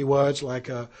pretty words like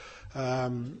a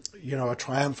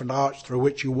triumphant arch through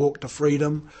which you walk to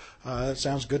freedom. That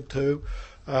sounds good too.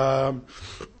 And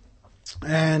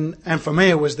for me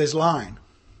it was this line.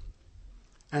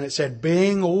 And it said,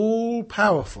 being all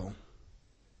powerful,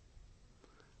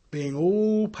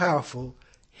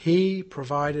 He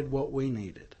provided what we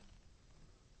needed.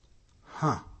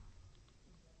 All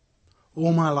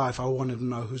my life I wanted to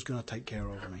know who's going to take care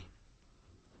of me.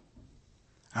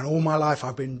 And all my life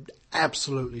I've been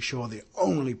absolutely sure the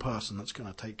only person that's going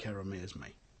to take care of me is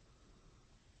me.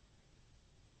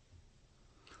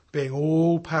 Being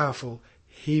all powerful,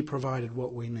 He provided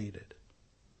what we needed.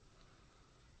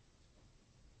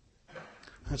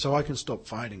 And so I can stop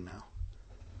fighting now.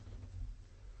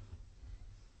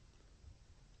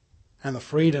 And the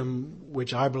freedom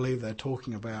which I believe they're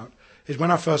talking about is,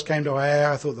 when I first came to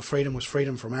AA, I thought the freedom was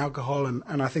freedom from alcohol,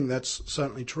 and I think that's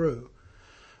certainly true.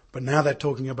 But now they're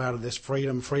talking about this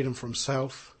freedom from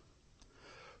self,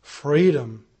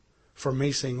 freedom from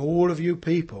me seeing all of you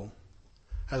people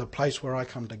as a place where I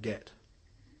come to get.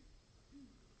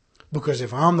 Because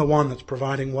if I'm the one that's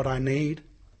providing what I need,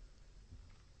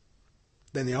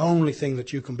 then the only thing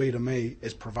that you can be to me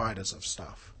is providers of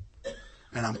stuff.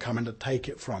 And I'm coming to take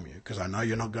it from you, because I know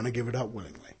you're not going to give it up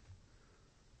willingly.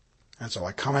 And so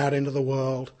I come out into the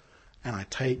world and I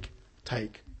take.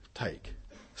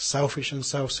 Selfish and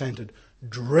self-centered,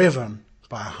 driven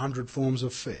by 100 forms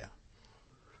of fear.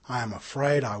 I am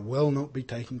afraid I will not be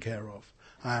taken care of.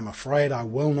 I am afraid I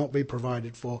will not be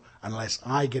provided for unless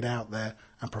I get out there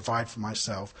and provide for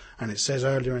myself. And it says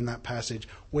earlier in that passage,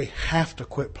 we have to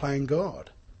quit playing God.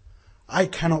 I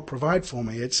cannot provide for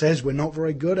me. It says we're not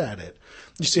very good at it.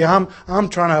 You see, I'm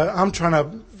trying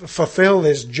to fulfill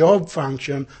this job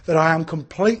function that I am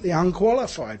completely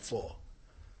unqualified for.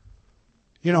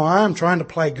 I am trying to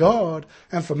play God,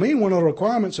 and for me, one of the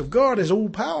requirements of God is all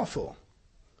powerful.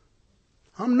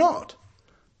 I'm not,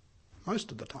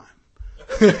 most of the time.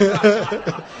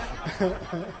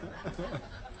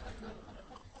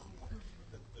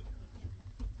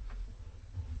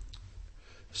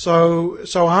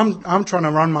 So I'm trying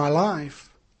to run my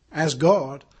life as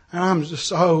God, and I'm just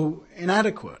so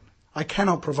inadequate. I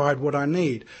cannot provide what I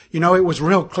need. It was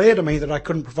real clear to me that I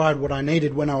couldn't provide what I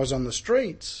needed when I was on the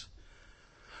streets.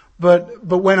 But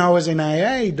when I was in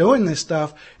AA doing this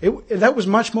stuff, that was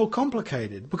much more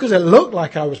complicated, because it looked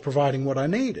like I was providing what I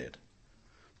needed.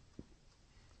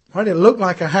 Right? It looked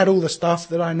like I had all the stuff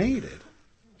that I needed.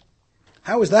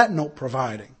 How is that not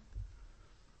providing?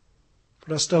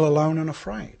 But I was still alone and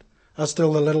afraid. I was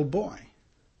still the little boy.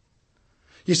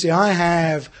 You see, I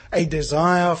have a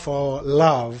desire for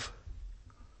love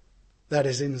that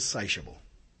is insatiable.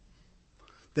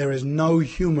 There is no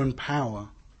human power,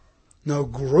 no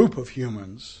group of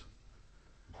humans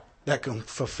that can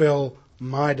fulfill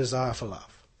my desire for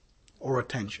love or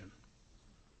attention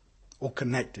or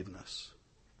connectedness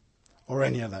or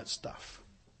any of that stuff.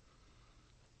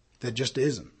 There just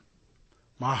isn't.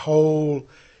 My hole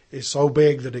is so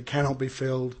big that it cannot be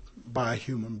filled by a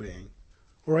human being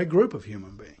or a group of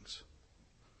human beings.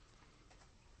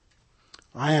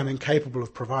 I am incapable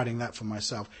of providing that for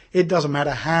myself. It doesn't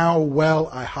matter how well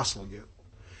I hustle you.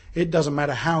 It doesn't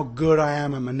matter how good I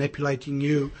am at manipulating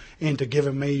you into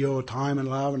giving me your time and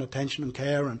love and attention and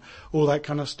care and all that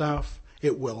kind of stuff.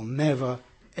 It will never,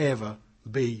 ever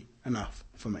be enough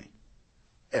for me.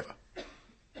 Ever.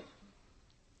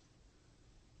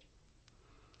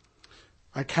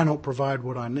 I cannot provide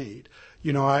what I need.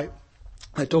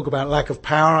 I talk about lack of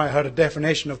power. I heard a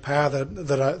definition of power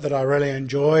that I really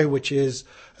enjoy, which is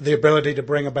the ability to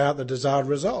bring about the desired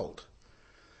result.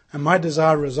 And my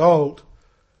desired result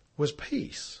was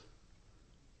peace.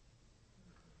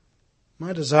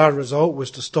 My desired result was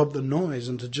to stop the noise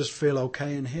and to just feel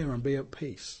okay in here and be at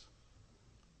peace.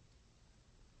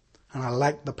 And I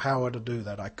lacked the power to do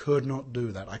that. I could not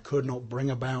do that. I could not bring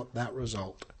about that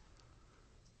result.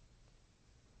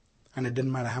 And it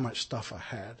didn't matter how much stuff I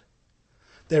had.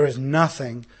 There is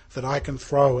nothing that I can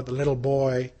throw at the little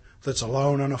boy that's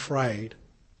alone and afraid,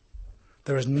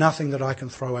 there is nothing that I can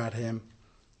throw at him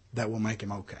that will make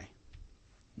him okay.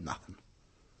 Nothing.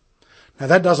 Now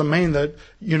that doesn't mean that,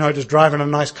 does driving a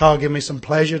nice car give me some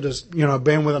pleasure? Does,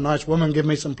 being with a nice woman give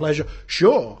me some pleasure?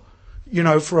 Sure.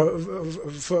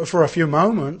 For a few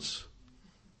moments.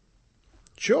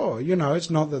 Sure, it's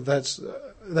not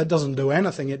that doesn't do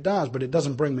anything. It does, but it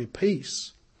doesn't bring me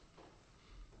peace.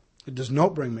 It does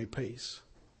not bring me peace.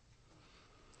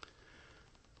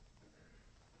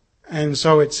 And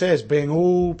so it says, being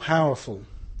all powerful,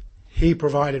 he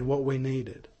provided what we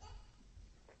needed.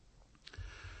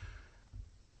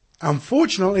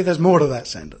 Unfortunately, there's more to that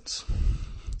sentence.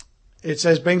 It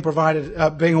says, being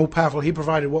all powerful, he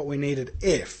provided what we needed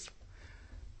if,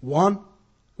 1,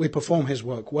 we perform his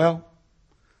work well,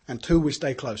 and 2, we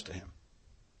stay close to him.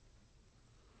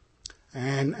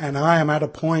 And I am at a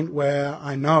point where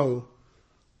I know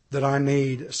that I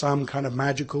need some kind of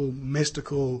magical,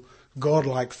 mystical,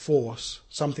 godlike force,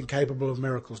 something capable of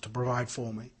miracles to provide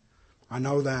for me. I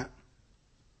know that.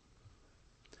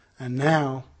 And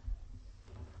now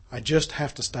I just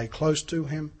have to stay close to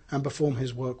him and perform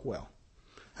his work well.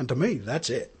 And to me, that's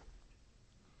it.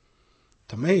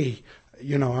 To me,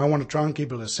 I want to try and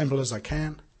keep it as simple as I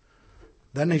can.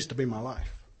 That needs to be my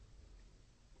life.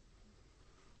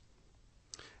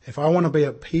 If I want to be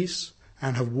at peace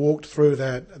and have walked through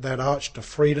that arch to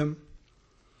freedom,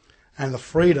 and the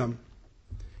freedom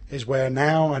is where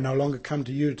now I no longer come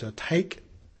to you to take,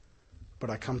 but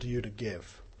I come to you to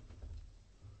give.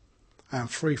 I am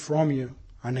free from you.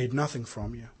 I need nothing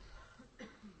from you.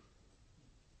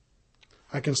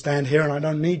 I can stand here and I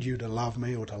don't need you to love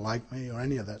me or to like me or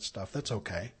any of that stuff. That's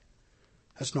okay.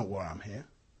 That's not why I'm here.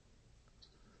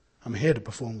 I'm here to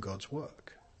perform God's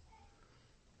work.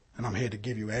 And I'm here to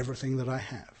give you everything that I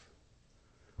have,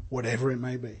 whatever it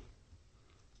may be,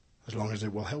 as long as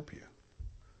it will help you.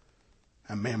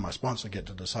 And me and my sponsor get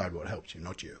to decide what helps you,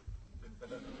 not you.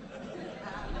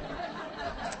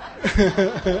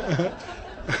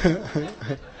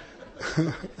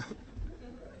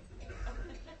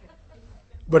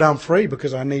 But I'm free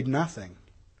because I need nothing.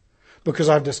 Because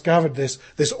I've discovered this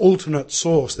alternate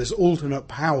source, this alternate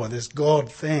power, this God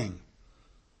thing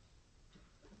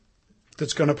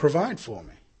that's going to provide for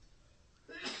me.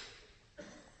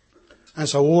 And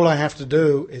so all I have to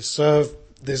do is serve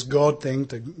this God thing,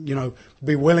 to,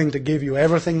 be willing to give you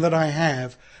everything that I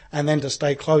have, and then to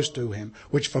stay close to him,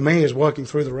 which for me is working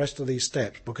through the rest of these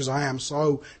steps, because I am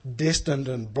so distant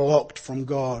and blocked from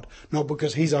God, not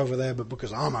because he's over there, but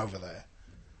because I'm over there.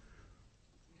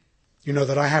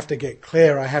 That I have to get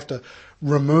clear. I have to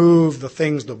remove the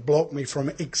things that block me from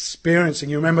experiencing.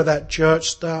 You remember that church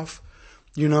stuff?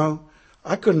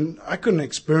 I couldn't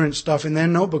experience stuff in there,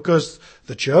 not because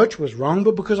the church was wrong,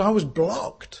 but because I was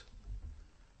blocked.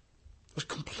 I was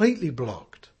completely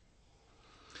blocked.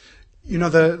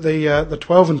 The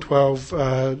 12 and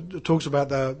 12 talks about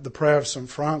the prayer of St.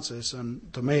 Francis,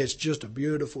 and to me it's just a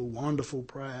beautiful, wonderful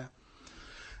prayer.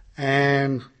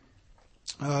 And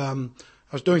I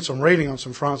was doing some reading on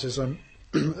St. Francis, and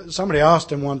somebody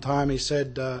asked him one time, he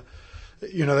said,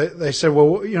 they said,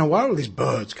 well, why are all these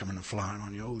birds coming and flying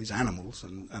on you, all these animals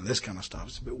and this kind of stuff?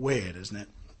 It's a bit weird, isn't it?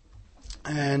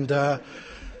 And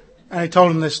he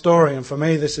told him this story, and for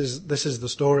me this is the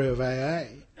story of AA.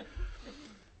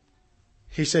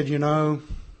 He said,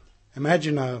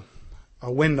 imagine a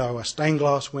window, a stained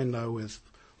glass window with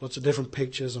lots of different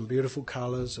pictures and beautiful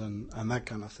colours and that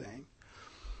kind of thing.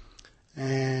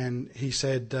 And he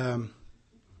said,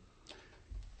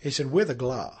 with a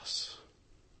glass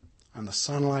and the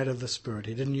sunlight of the Spirit,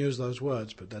 he didn't use those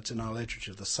words, but that's in our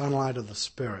literature, the sunlight of the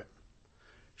Spirit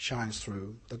shines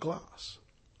through the glass.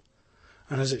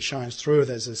 And as it shines through,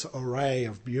 there's this array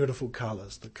of beautiful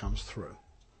colours that comes through.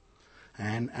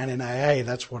 And in AA,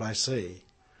 that's what I see,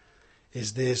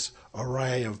 is this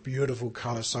array of beautiful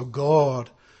colours. So God,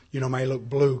 may look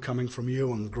blue coming from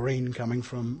you and green coming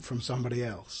from somebody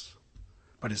else.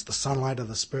 But it's the sunlight of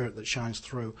the Spirit that shines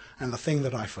through. And the thing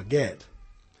that I forget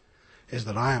is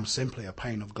that I am simply a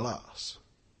pane of glass.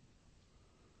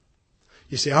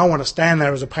 You see, I want to stand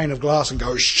there as a pane of glass and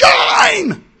go,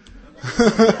 shine!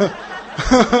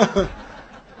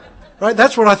 Right?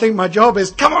 That's what I think my job is.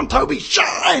 Come on, Toby,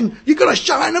 shine! You've got to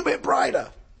shine a bit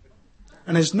brighter.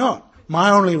 And it's not.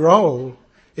 My only role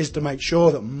is to make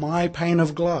sure that my pane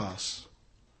of glass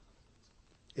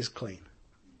is clean.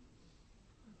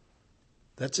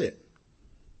 That's it.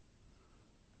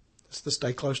 It's to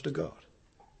stay close to God.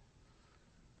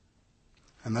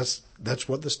 And that's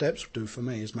what the steps do for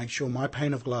me, is make sure my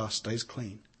pane of glass stays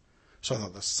clean so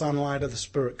that the sunlight of the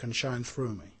Spirit can shine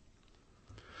through me.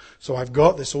 So I've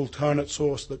got this alternate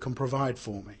source that can provide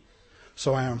for me.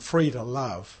 So I am free to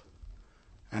love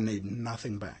and need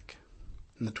nothing back.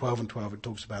 In the 12 and 12 it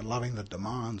talks about loving that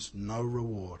demands no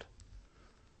reward.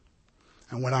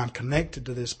 And when I'm connected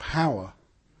to this power,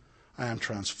 I am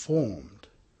transformed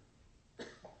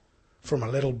from a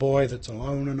little boy that's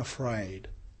alone and afraid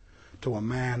to a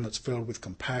man that's filled with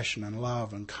compassion and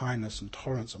love and kindness and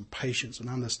tolerance and patience and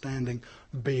understanding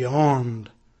beyond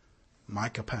my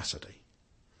capacity.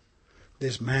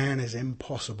 This man is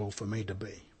impossible for me to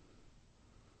be.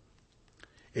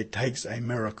 It takes a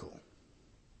miracle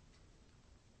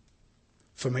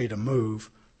for me to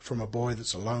move from a boy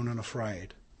that's alone and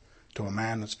afraid to a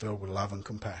man that's filled with love and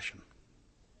compassion.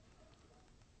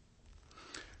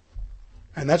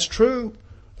 And that's true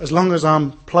as long as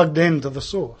I'm plugged into the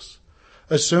source.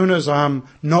 As soon as I'm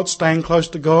not staying close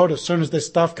to God, as soon as this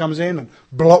stuff comes in and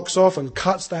blocks off and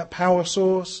cuts that power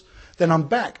source, then I'm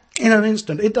back in an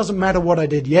instant. It doesn't matter what I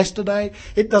did yesterday.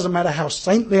 It doesn't matter how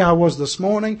saintly I was this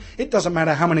morning. It doesn't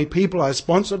matter how many people I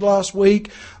sponsored last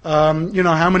week. How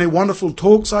many wonderful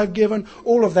talks I've given.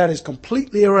 All of that is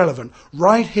completely irrelevant.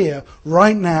 Right here,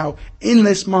 right now, in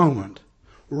this moment.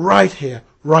 Right here,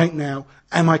 right now,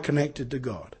 am I connected to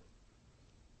God?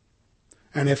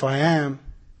 And if I am,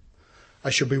 I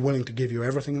should be willing to give you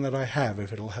everything that I have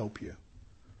if it'll help you.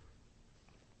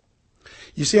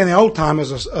 You see, and the old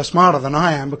timers are smarter than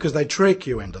I am because they trick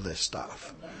you into this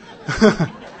stuff.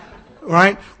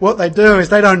 Right? What they do is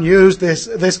they don't use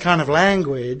this kind of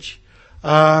language.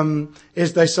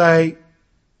 Is they say,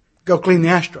 go clean the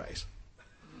ashtrays.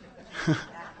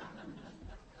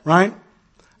 Right?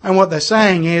 And what they're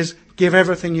saying is, give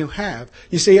everything you have.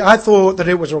 You see, I thought that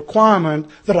it was a requirement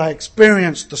that I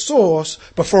experienced the source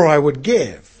before I would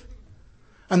give.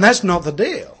 And that's not the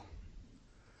deal.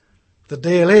 The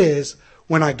deal is,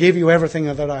 when I give you everything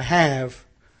that I have,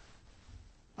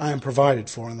 I am provided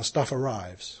for and the stuff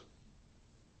arrives.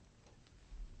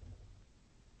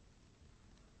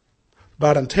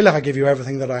 But until I give you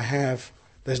everything that I have,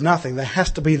 there's nothing. There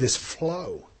has to be this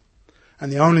flow. And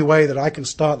the only way that I can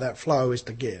start that flow is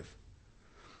to give.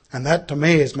 And that to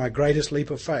me is my greatest leap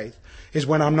of faith, is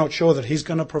when I'm not sure that He's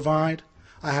going to provide,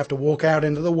 I have to walk out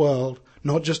into the world,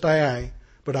 not just AA,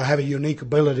 but I have a unique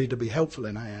ability to be helpful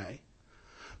in AA.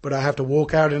 But I have to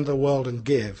walk out into the world and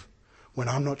give when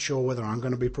I'm not sure whether I'm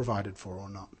going to be provided for or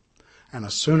not. And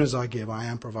as soon as I give, I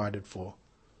am provided for.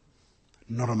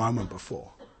 Not a moment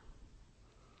before.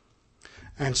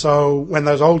 And so when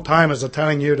those old timers are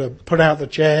telling you to put out the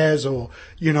chairs or,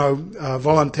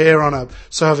 volunteer on a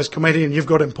service committee and you've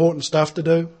got important stuff to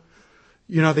do,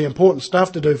 the important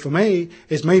stuff to do for me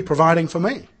is me providing for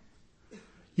me.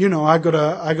 I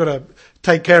gotta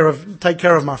take care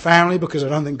of my family because I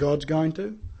don't think God's going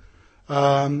to.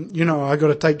 I got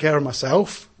to take care of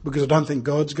myself because I don't think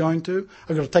God's going to.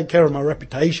 I got to take care of my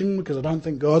reputation because I don't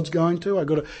think God's going to. I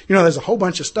got to, there's a whole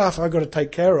bunch of stuff I got to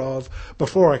take care of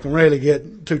before I can really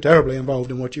get too terribly involved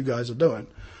in what you guys are doing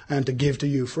and to give to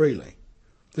you freely.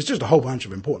 There's just a whole bunch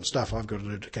of important stuff I've got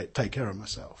to do to take care of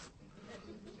myself.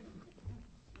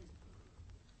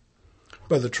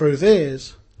 But the truth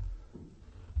is,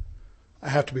 I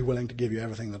have to be willing to give you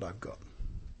everything that I've got.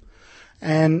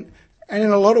 And in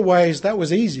a lot of ways, that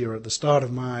was easier at the start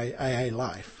of my AA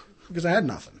life because I had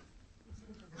nothing.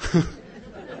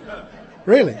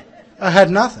 Really, I had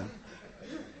nothing.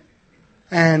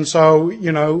 And so,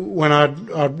 when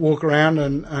I'd walk around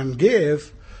and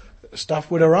give,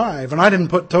 stuff would arrive. And I didn't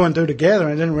put two and two together,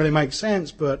 and it didn't really make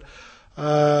sense, but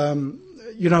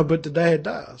today it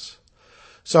does.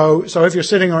 So if you're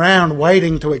sitting around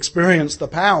waiting to experience the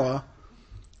power,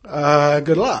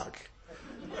 good luck.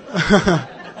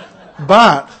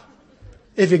 But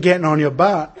if you're getting on your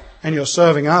butt and you're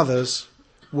serving others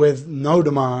with no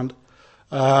demand,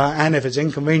 and if it's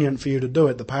inconvenient for you to do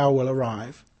it, the power will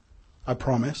arrive. I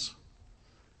promise.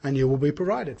 And you will be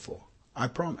provided for. I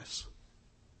promise.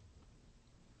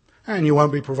 And you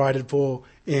won't be provided for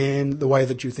in the way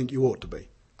that you think you ought to be.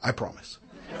 I promise.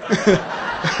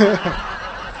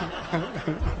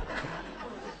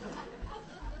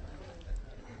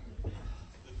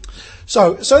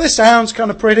 So this sounds kind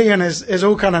of pretty and is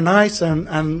all kind of nice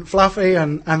and fluffy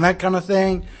and that kind of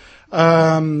thing.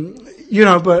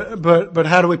 But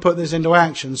how do we put this into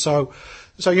action? So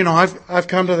I've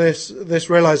come to this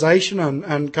realization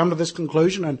and come to this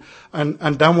conclusion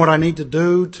and done what I need to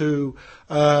do to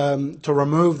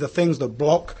remove the things that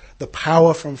block the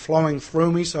power from flowing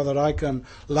through me so that I can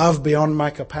love beyond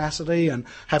my capacity and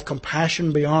have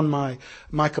compassion beyond my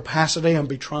capacity and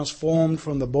be transformed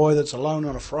from the boy that's alone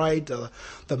and afraid to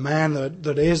the man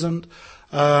that isn't.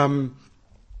 And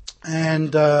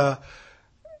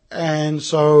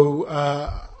so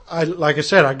like I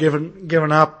said, I'd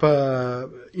given up,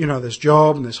 this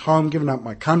job and this home, given up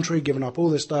my country, given up all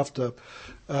this stuff to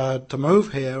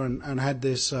move here and had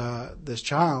this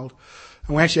child.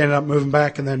 And we actually ended up moving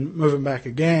back and then moving back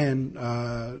again,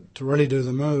 to really do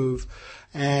the move.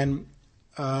 And,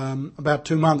 about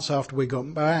 2 months after we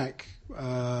got back,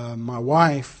 my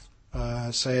wife,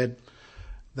 said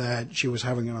that she was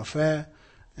having an affair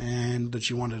and that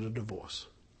she wanted a divorce.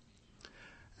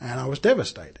 And I was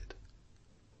devastated.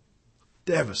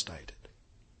 Devastated.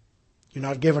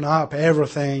 I'd given up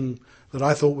everything that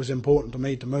I thought was important to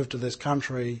me to move to this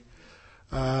country.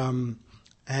 And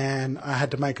I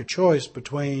had to make a choice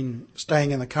between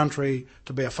staying in the country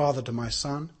to be a father to my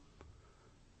son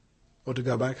or to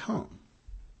go back home.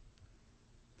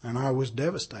 And I was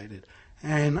devastated.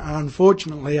 And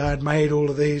unfortunately, I had made all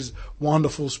of these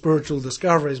wonderful spiritual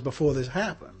discoveries before this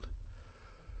happened.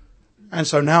 And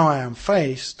so now I am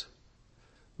faced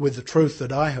with the truth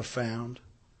that I have found,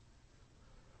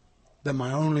 that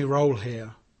my only role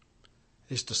here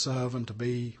is to serve and to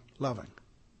be loving.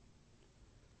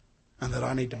 And that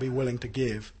I need to be willing to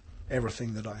give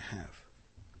everything that I have.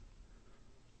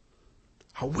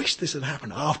 I wish this had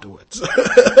happened afterwards.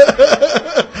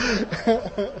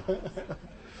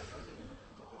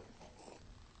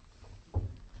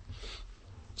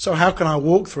 So how can I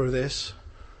walk through this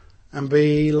and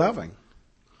be loving?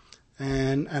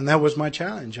 And that was my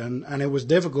challenge. And it was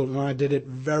difficult, and I did it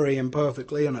very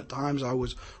imperfectly, and at times I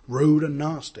was rude and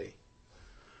nasty.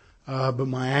 But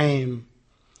my aim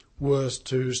was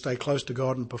to stay close to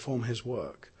God and perform His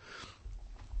work.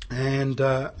 And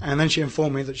then she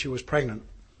informed me that she was pregnant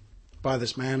by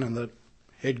this man and that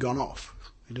he'd gone off.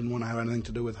 He didn't want to have anything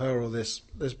to do with her or this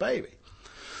baby.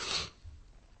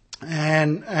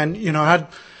 And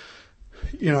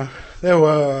there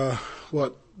were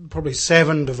probably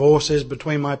 7 divorces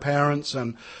between my parents,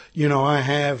 and I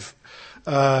have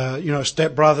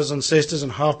step-brothers and sisters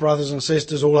and half-brothers and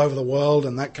sisters all over the world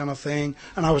and that kind of thing.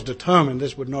 And I was determined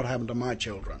this would not happen to my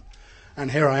children.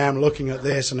 And here I am looking at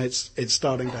this, and it's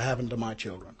starting to happen to my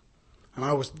children. And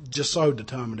I was just so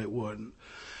determined it wouldn't.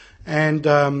 And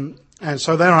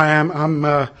so there I am.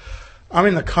 I'm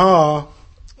in the car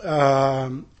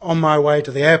on my way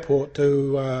to the airport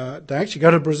to actually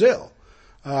go to Brazil.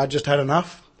 I just had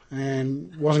enough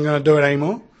and wasn't going to do it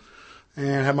anymore.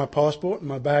 And had my passport and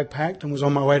my bag packed and was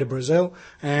on my way to Brazil.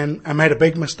 And I made a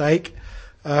big mistake.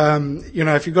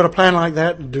 If you've got a plan like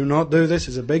that, do not do this.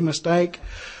 It's a big mistake.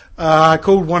 I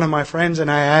called one of my friends in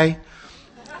AA.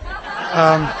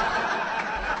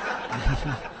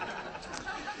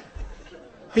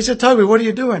 He said, "Toby, what are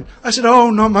you doing?" I said, "Oh,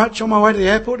 not much. On my way to the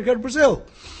airport to go to Brazil."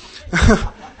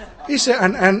 He said,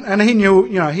 and he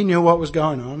knew what was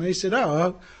going on. He said,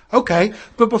 "Oh, okay.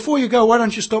 But before you go, why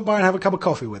don't you stop by and have a cup of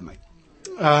coffee with me?"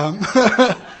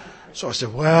 So I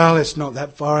said, "Well, it's not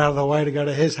that far out of the way to go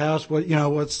to his house.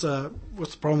 What's the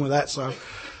problem with that?" So,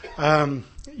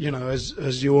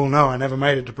 as you all know, I never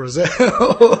made it to Brazil.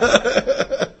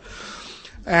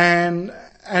 And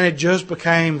it just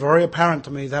became very apparent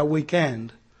to me that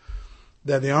weekend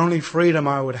that the only freedom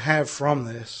I would have from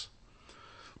this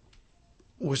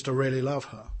was to really love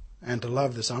her and to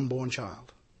love this unborn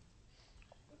child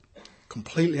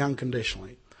completely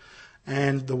unconditionally.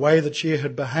 And the way that she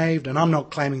had behaved, and I'm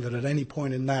not claiming that at any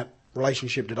point in that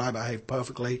relationship did I behave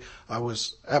perfectly. I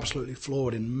was absolutely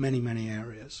flawed in many, many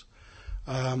areas.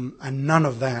 And none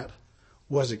of that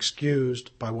was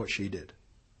excused by what she did.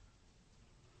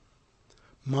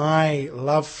 My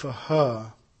love for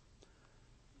her,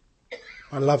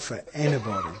 my love for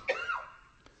anybody,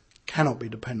 cannot be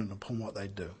dependent upon what they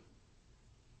do.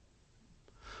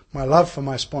 My love for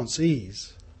my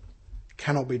sponsees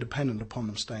cannot be dependent upon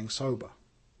them staying sober.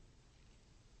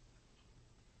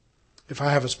 If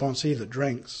I have a sponsee that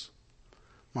drinks,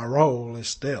 my role is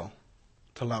still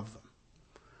to love them.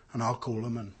 And I'll call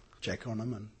them and check on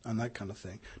them and that kind of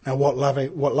thing. Now, what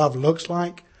love looks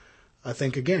like, I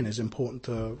think, again, is important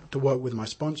to work with my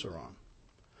sponsor on.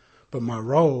 But my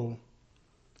role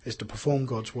is to perform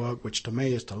God's work, which to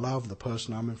me is to love the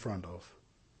person I'm in front of.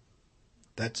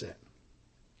 That's it.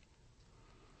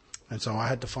 And so I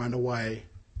had to find a way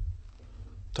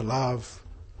to love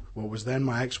what was then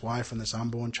my ex-wife and this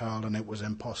unborn child, and it was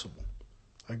impossible.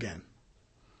 Again.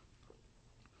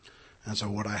 And so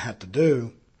what I had to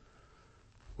do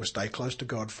was stay close to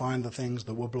God, find the things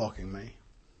that were blocking me,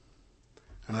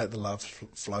 and let the love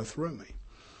flow through me.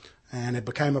 And it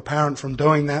became apparent from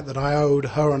doing that I owed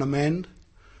her an amend.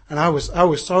 And I was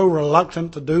so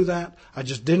reluctant to do that. I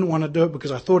just didn't want to do it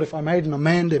because I thought if I made an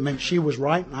amend, it meant she was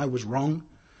right and I was wrong.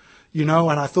 and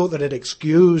I thought that it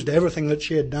excused everything that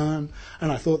she had done,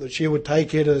 and I thought that she would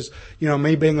take it as,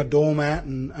 me being a doormat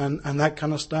and that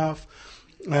kind of stuff.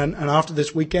 And after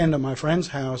this weekend at my friend's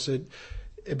house, it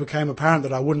became apparent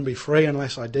that I wouldn't be free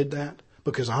unless I did that,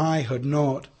 because I had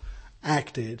not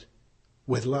acted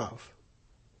with love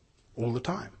all the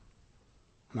time.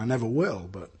 And I never will,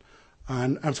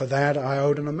 and for that I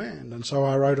owed an amend. And so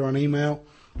I wrote her an email,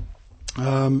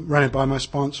 ran it by my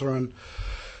sponsor,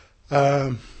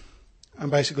 and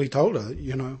basically told her,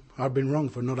 I'd been wrong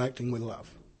for not acting with love.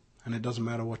 And it doesn't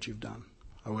matter what you've done.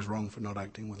 I was wrong for not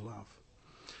acting with love.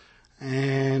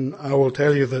 And I will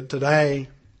tell you that today,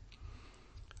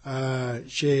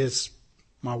 she is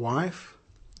my wife,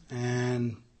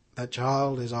 and that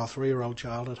child is our 3-year-old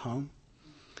child at home.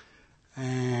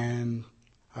 And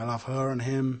I love her and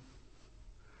him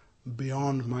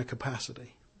beyond my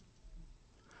capacity.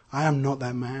 I am not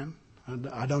that man.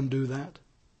 I don't do that.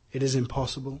 It is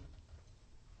impossible.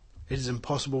 It is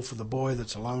impossible for the boy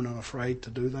that's alone and afraid to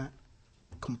do that.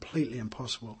 Completely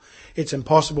impossible. It's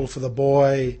impossible for the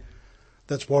boy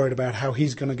that's worried about how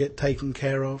he's going to get taken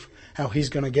care of, how he's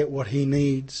going to get what he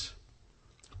needs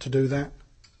to do that.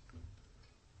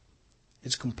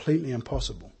 It's completely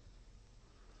impossible.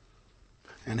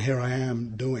 And here I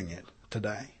am doing it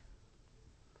today.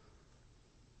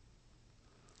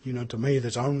 To me,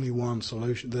 there's only one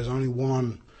solution. There's only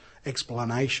one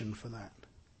explanation for that.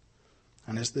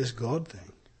 And it's this God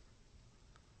thing.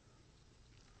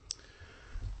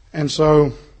 And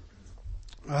so,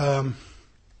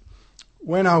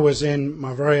 when I was in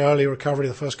my very early recovery,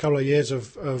 the first couple of years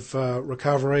of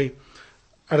recovery,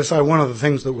 I decided one of the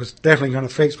things that was definitely going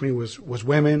to fix me was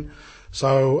women.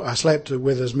 So I slept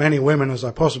with as many women as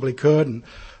I possibly could, and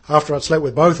after I'd slept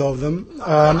with both of them,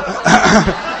 I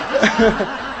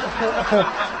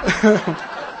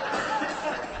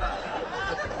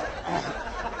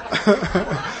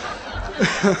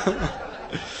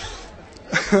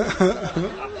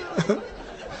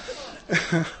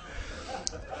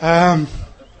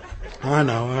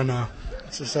know.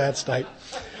 It's a sad state.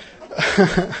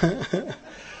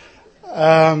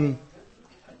 One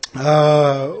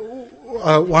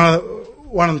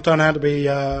of them turned out to be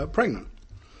pregnant,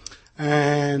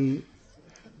 and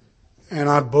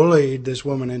I bullied this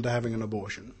woman into having an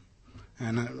abortion.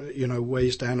 And where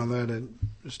you stand on that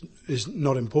is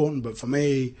not important, but for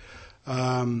me,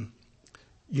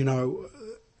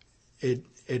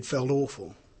 it felt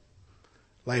awful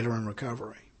later in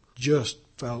recovery. Just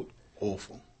felt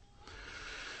awful.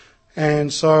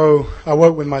 And so I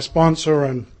worked with my sponsor,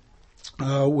 and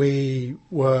we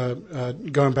were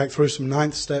going back through some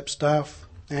 9th step stuff.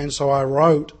 And so I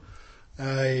wrote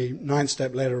a 9th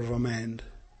step letter of amend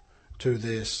to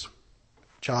this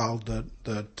child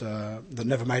that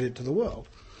never made it to the world.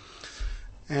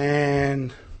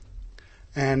 And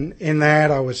in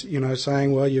that I was,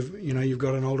 saying, well, you've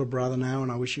got an older brother now,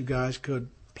 and I wish you guys could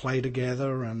play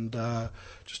together, and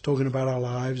just talking about our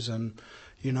lives, and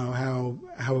how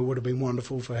it would have been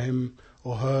wonderful for him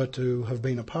or her to have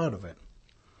been a part of it.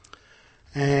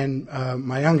 And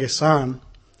my youngest son,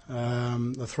 the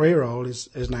 3-year-old,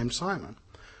 is named Simon.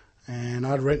 And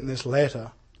I'd written this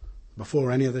letter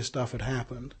before any of this stuff had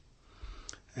happened.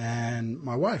 And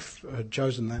my wife had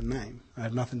chosen that name. I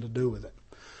had nothing to do with it.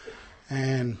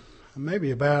 And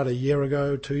maybe about a year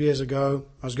ago, 2 years ago,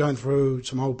 I was going through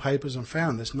some old papers and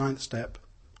found this 9th step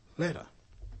letter.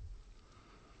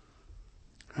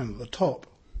 And at the top,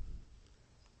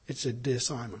 it said, "Dear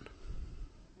Simon."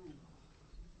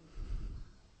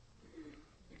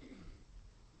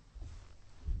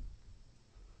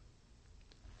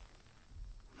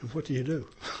 And what do you do?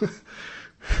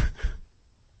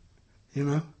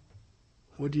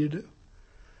 What do you do?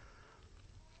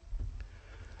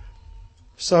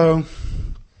 So,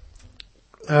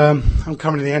 I'm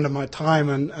coming to the end of my time,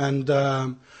 and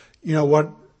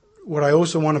what I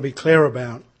also want to be clear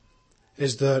about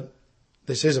is that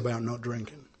this is about not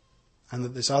drinking, and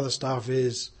that this other stuff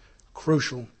is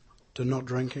crucial to not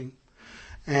drinking.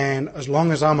 And as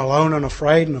long as I'm alone and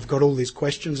afraid, and I've got all these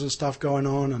questions and stuff going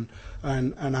on,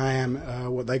 and I am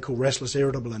what they call restless,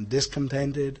 irritable, and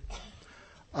discontented,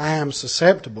 I am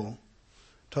susceptible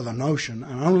to the notion,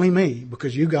 and only me,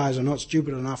 because you guys are not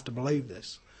stupid enough to believe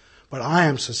this, but I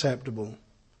am susceptible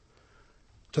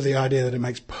to the idea that it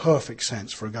makes perfect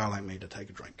sense for a guy like me to take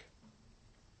a drink,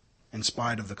 in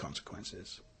spite of the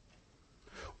consequences.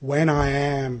 When I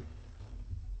am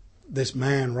this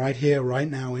man right here, right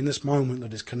now, in this moment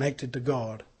that is connected to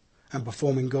God and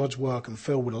performing God's work and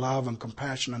filled with love and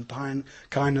compassion and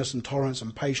kindness and tolerance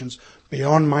and patience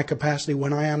beyond my capacity,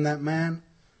 when I am that man,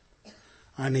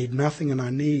 I need nothing and I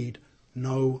need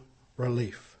no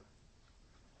relief.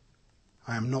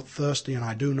 I am not thirsty and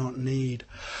I do not need.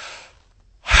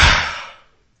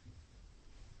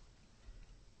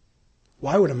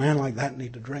 Why would a man like that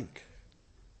need to drink?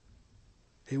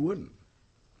 He wouldn't.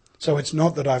 So it's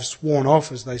not that I've sworn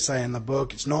off, as they say in the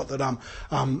book. It's not that I'm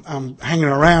hanging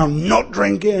around not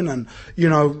drinking and,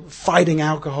 fighting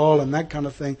alcohol and that kind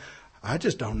of thing. I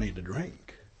just don't need to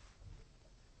drink.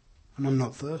 And I'm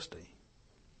not thirsty.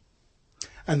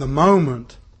 And the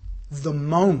moment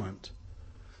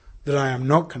that I am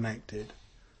not connected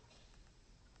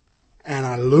and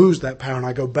I lose that power and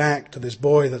I go back to this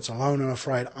boy that's alone and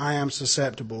afraid, I am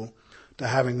susceptible to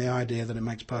having the idea that it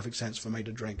makes perfect sense for me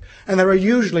to drink. And there are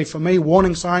usually, for me,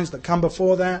 warning signs that come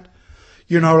before that.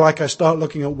 Like I start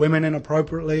looking at women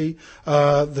inappropriately.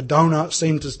 The donuts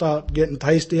seem to start getting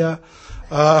tastier.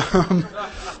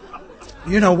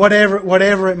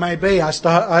 Whatever it may be, I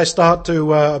start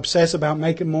to obsess about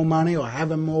making more money or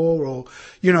having more, or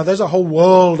there's a whole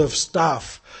world of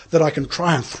stuff that I can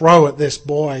try and throw at this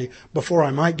boy before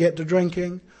I might get to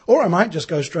drinking, or I might just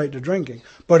go straight to drinking.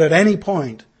 But at any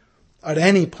point,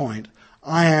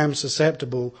 I am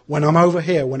susceptible when I'm over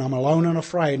here, when I'm alone and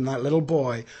afraid and that little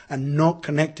boy and not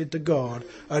connected to God.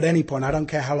 At any point, I don't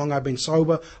care how long I've been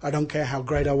sober, I don't care how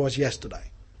great I was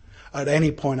yesterday. At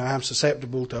any point, I am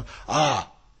susceptible to,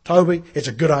 Toby, it's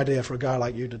a good idea for a guy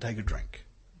like you to take a drink.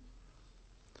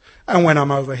 And when I'm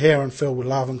over here and filled with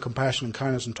love and compassion and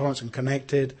kindness and tolerance and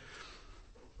connected,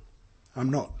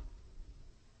 I'm not.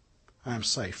 I am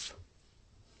safe.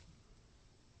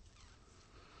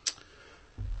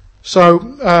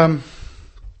 So,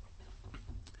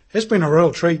 it's been a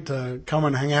real treat to come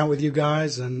and hang out with you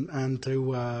guys and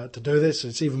to do this.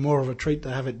 It's even more of a treat to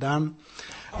have it done.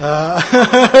 And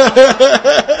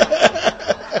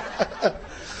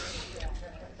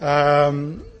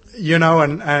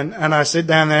I sit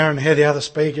down there and hear the other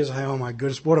speakers say, "Oh my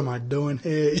goodness, what am I doing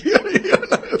here?"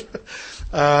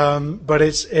 But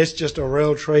it's just a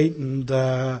real treat, and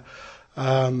good.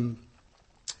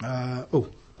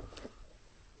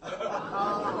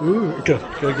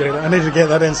 I need to get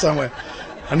that in somewhere.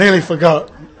 I nearly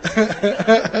forgot.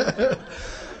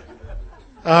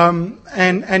 The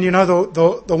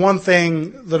one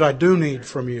thing that I do need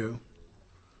from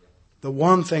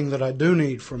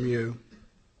you,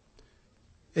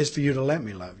 is for you to let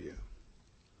me love you,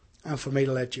 and for me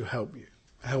to let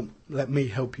me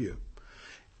help you.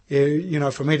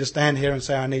 For me to stand here and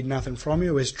say I need nothing from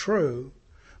you is true,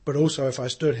 but also if I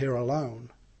stood here alone,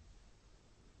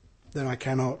 then I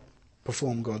cannot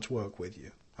perform God's work with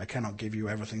you. I cannot give you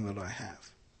everything that I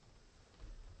have.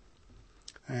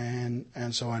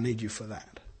 And so I need you for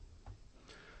that.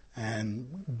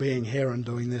 And being here and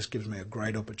doing this gives me a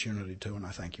great opportunity too, and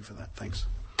I thank you for that. Thanks.